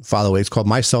it. It's called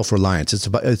My Self-Reliance.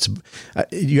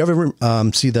 You ever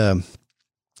see the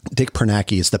Dick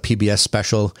Pernacki? It's the PBS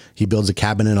special. He builds a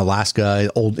cabin in Alaska.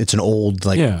 It's an old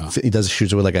he does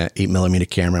shoots with like an 8mm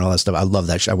camera and all that stuff. I love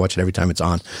that. I watch it every time it's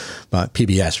on. But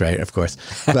PBS, right? Of course,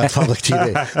 but public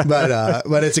TV.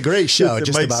 But it's a great show. It's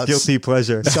just Mike's about guilty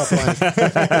pleasure.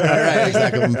 Right,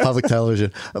 exactly. Public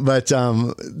television. But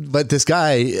this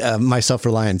guy, My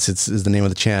Self-Reliance, is the name of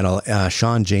the channel.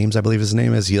 Sean James, I believe his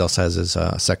name is. He also has his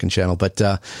second channel, but.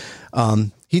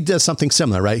 He does something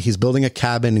similar, right? He's building a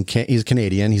cabin, he's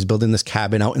Canadian. He's building this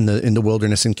cabin out in the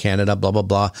wilderness in Canada, blah, blah,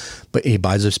 blah. But he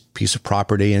buys this piece of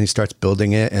property and he starts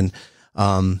building it and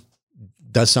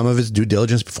does some of his due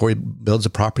diligence before he builds a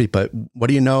property. But what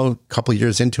do you know, a couple of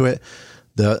years into it,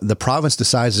 the province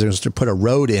decides to put a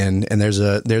road in, and there's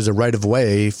a right of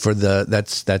way for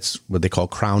that's what they call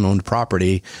crown owned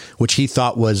property, which he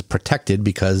thought was protected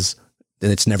because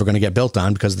it's never going to get built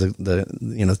on because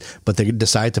but they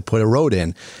decide to put a road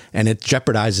in, and it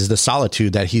jeopardizes the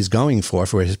solitude that he's going for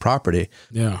his property.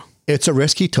 Yeah. It's a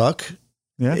risk he took.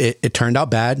 Yeah. It turned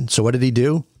out bad. So what did he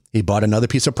do? He bought another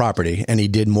piece of property, and he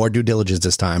did more due diligence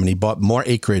this time, and he bought more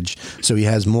acreage. So he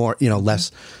has more,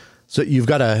 less. So you've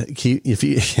got to keep,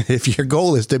 if your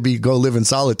goal is to go live in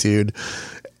solitude,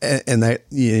 and that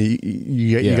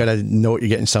you got to know what you're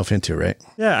getting yourself into, right?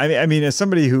 Yeah, I mean, as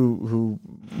somebody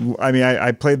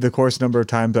I played the course a number of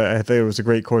times. I think it was a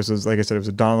great course. It was, like I said, it was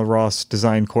a Donald Ross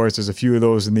design course. There's a few of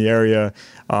those in the area.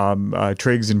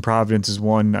 Triggs in Providence is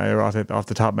one off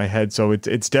the top of my head. So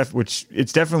it's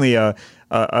definitely a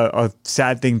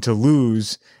sad thing to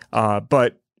lose,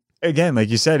 but. Again, like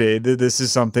you said, this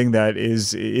is something that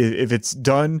is, if it's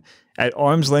done at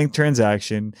arm's length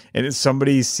transaction, and if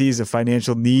somebody sees a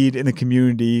financial need in the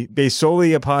community based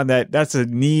solely upon that's a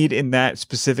need in that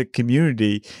specific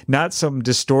community, not some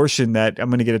distortion that I'm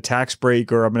going to get a tax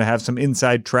break or I'm going to have some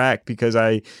inside track because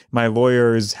my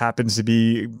lawyer happens to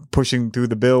be pushing through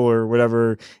the bill or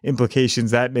whatever implications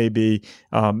that may be.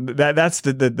 That's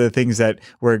the things that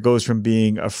where it goes from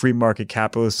being a free market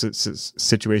capitalist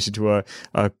situation to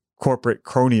a corporate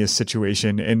cronyist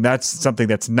situation, and that's something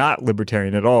that's not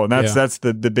libertarian at all, and that's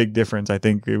the big difference I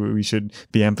think we should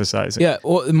be emphasizing. Yeah,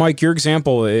 well, Mike, your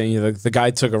example, the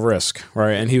guy took a risk,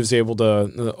 right, and he was able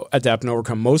to adapt and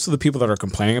overcome. Most of the people that are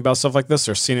complaining about stuff like this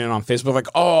are seeing it on Facebook like,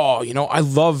 oh, I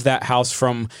love that house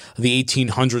from the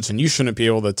 1800s, and you shouldn't be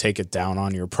able to take it down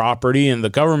on your property, and the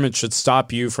government should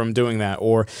stop you from doing that.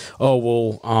 Or, oh,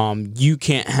 well, you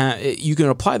can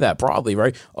apply that broadly,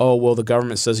 right? Oh, well, the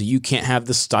government says you can't have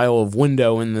this style of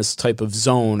window in this type of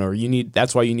zone, or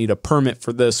that's why you need a permit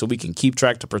for this, so we can keep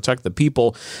track to protect the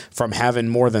people from having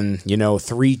more than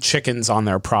 3 chickens on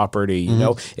their property.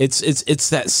 It's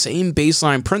that same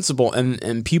baseline principle,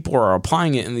 and people are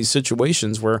applying it in these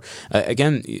situations where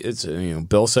again, it's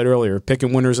Bill said earlier,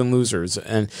 picking winners and losers,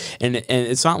 and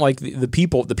it's not like the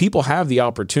people have the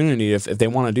opportunity, if they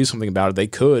want to do something about it, they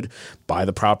could buy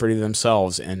the property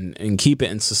themselves and keep it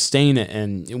and sustain it,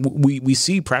 and we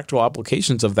see practical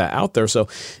applications of that out there. So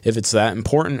if it's that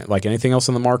important, like anything else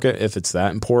in the market, if it's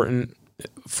that important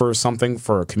for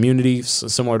a community,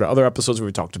 similar to other episodes where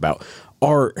we talked about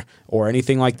art or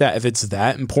anything like that, if it's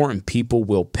that important, people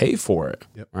will pay for it.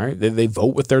 Yep. Right? They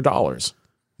vote with their dollars.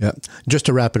 Yeah. Just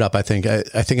to wrap it up, I think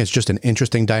it's just an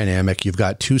interesting dynamic. You've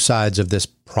got two sides of this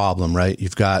problem, right?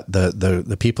 You've got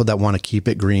the people that want to keep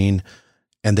it green,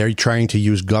 and they're trying to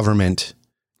use government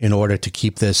in order to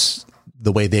keep this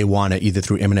the way they want it, either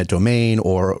through eminent domain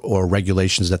or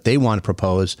regulations that they want to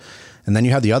propose. And then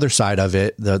you have the other side of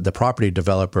it, the property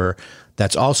developer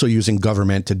that's also using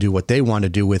government to do what they want to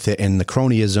do with it, and the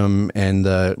cronyism and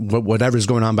whatever's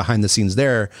going on behind the scenes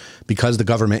there, because the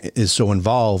government is so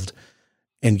involved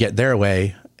and get their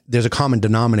way. there's a common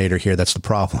denominator here. That's the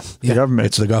problem. The government.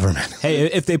 It's the government. Hey,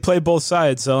 if they play both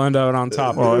sides, they'll end up on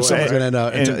top. Well, Someone's going to end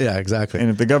up. Yeah, exactly. And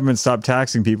if the government stopped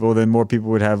taxing people, then more people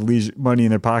would have money in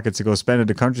their pockets to go spend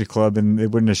at a country club, and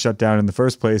it wouldn't have shut down in the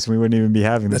first place, and we wouldn't even be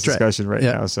having this discussion right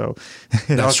now. So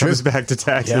it all comes back to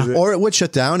taxes. Yeah. Or it would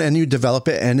shut down, and you develop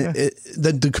it, and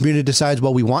the community decides,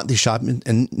 well, we want these shops,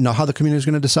 and know how the community is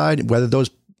going to decide whether those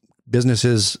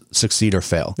businesses succeed or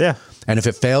fail. Yeah. And if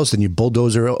it fails, then you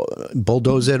bulldoze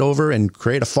it over and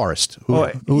create a forest.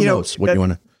 Who knows what you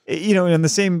want to. In the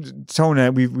same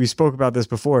tone, we spoke about this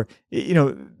before.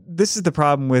 This is the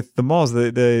problem with the malls.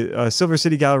 The Silver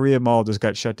City Galleria Mall just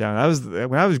got shut down.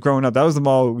 When I was growing up, that was the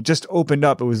mall that just opened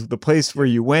up. It was the place where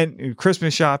you went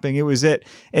Christmas shopping. It was it.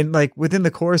 And like within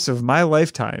the course of my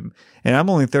lifetime, and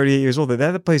I'm only 38 years old,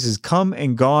 that place has come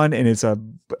and gone, and it's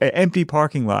an empty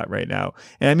parking lot right now.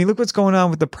 And I mean, look what's going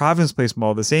on with the Province Place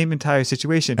Mall. The same entire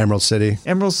situation. Emerald City or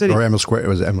Emerald Square.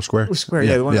 Was it Emerald Square? Square,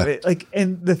 yeah.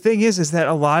 And the thing is that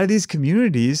a lot of these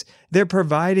communities, they're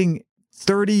providing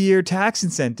 30-year tax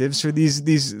incentives for these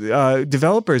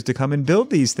developers to come and build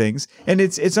these things, and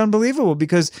it's unbelievable,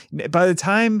 because by the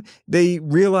time they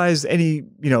realize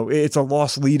it's a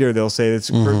lost leader, they'll say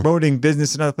it's promoting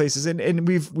business in other places, and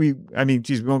we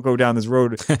won't go down this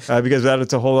road because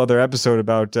that's a whole other episode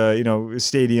about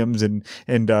stadiums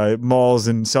and malls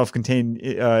and self-contained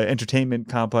entertainment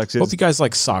complexes. Hope you guys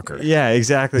like soccer. Yeah,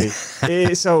 exactly.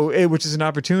 Which is an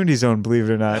opportunity zone, believe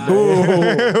it or not.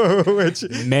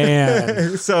 Man.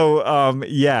 So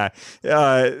we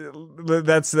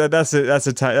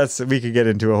could get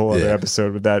into a whole other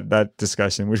episode with that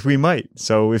discussion, which we might.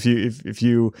 So if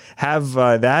you have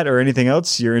that or anything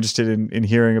else you're interested in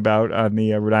hearing about on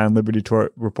the Rhode Island Liberty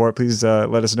Report, please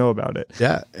let us know about it.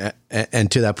 Yeah,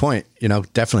 and to that point,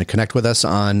 definitely connect with us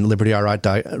on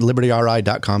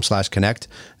libertyri.com/connect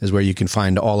is where you can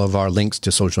find all of our links to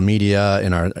social media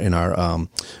in our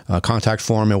contact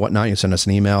form and whatnot. You can send us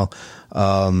an email.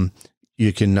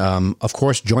 You can, of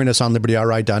course, join us on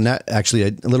libertyri.net. Actually,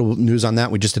 a little news on that.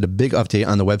 We just did a big update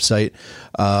on the website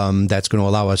that's going to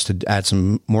allow us to add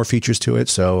some more features to it.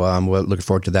 So we're looking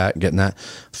forward to that, getting that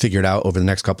figured out over the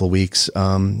next couple of weeks.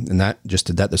 And that just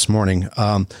did that this morning.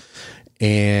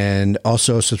 And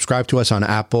also subscribe to us on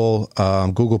Apple,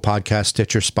 Google Podcasts,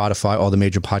 Stitcher, Spotify, all the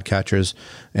major podcatchers.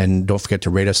 And don't forget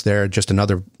to rate us there. Just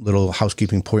another little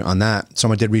housekeeping point on that.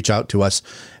 Someone did reach out to us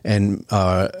and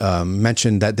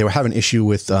mentioned that they were having an issue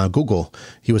with Google.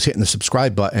 He was hitting the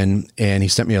subscribe button, and he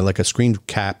sent me a screen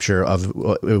capture of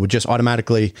it would just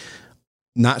automatically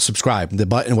not subscribe. The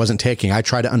button wasn't taking. I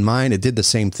tried it on mine. It did the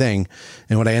same thing.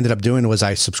 And what I ended up doing was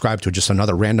I subscribed to just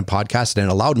another random podcast, and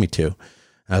it allowed me to.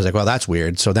 I was like, well, that's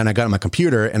weird. So then I got on my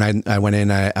computer and I went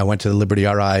in, I went to the Liberty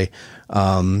RI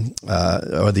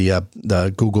or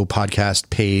the Google podcast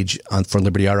page for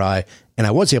Liberty RI, and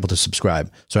I was able to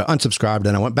subscribe. So I unsubscribed,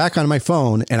 and I went back on my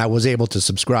phone, and I was able to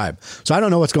subscribe. So I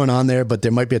don't know what's going on there, but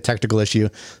there might be a technical issue.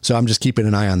 So I'm just keeping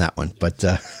an eye on that one. But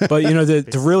to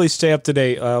really stay up to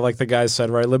date, like the guys said,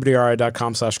 right?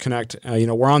 libertyri.com/connect.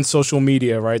 We're on social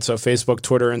media, right? So Facebook,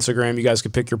 Twitter, Instagram. You guys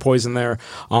can pick your poison there,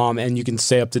 and you can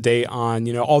stay up to date on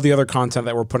all the other content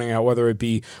that we're putting out, whether it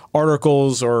be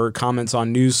articles or comments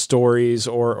on news stories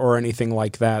or anything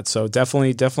like that. So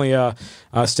definitely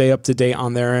stay up to date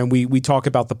on there. And we talk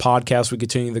about the podcast. We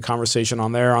continue the conversation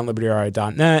on there on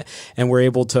libertyri.net, and we're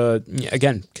able to,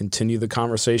 again, continue the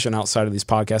conversation outside of these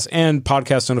podcasts, and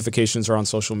podcast notifications are on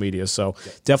social media. So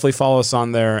definitely follow us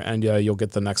on there, and you'll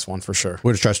get the next one for sure.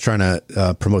 We're just trying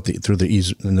to promote through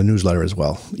the newsletter as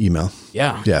well, email.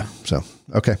 Yeah. Yeah. So,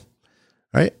 okay.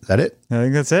 All right. Is that it? I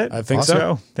think that's it. I think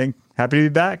so. Happy to be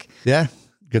back. Yeah.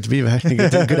 Good to be back.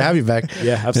 Good to have you back.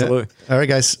 Yeah, absolutely. Yeah. All right,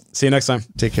 guys. See you next time.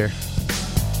 Take care.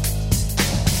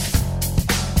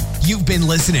 You've been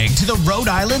listening to the Rhode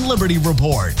Island Liberty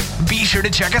Report. Be sure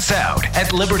to check us out at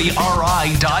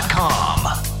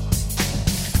libertyri.com.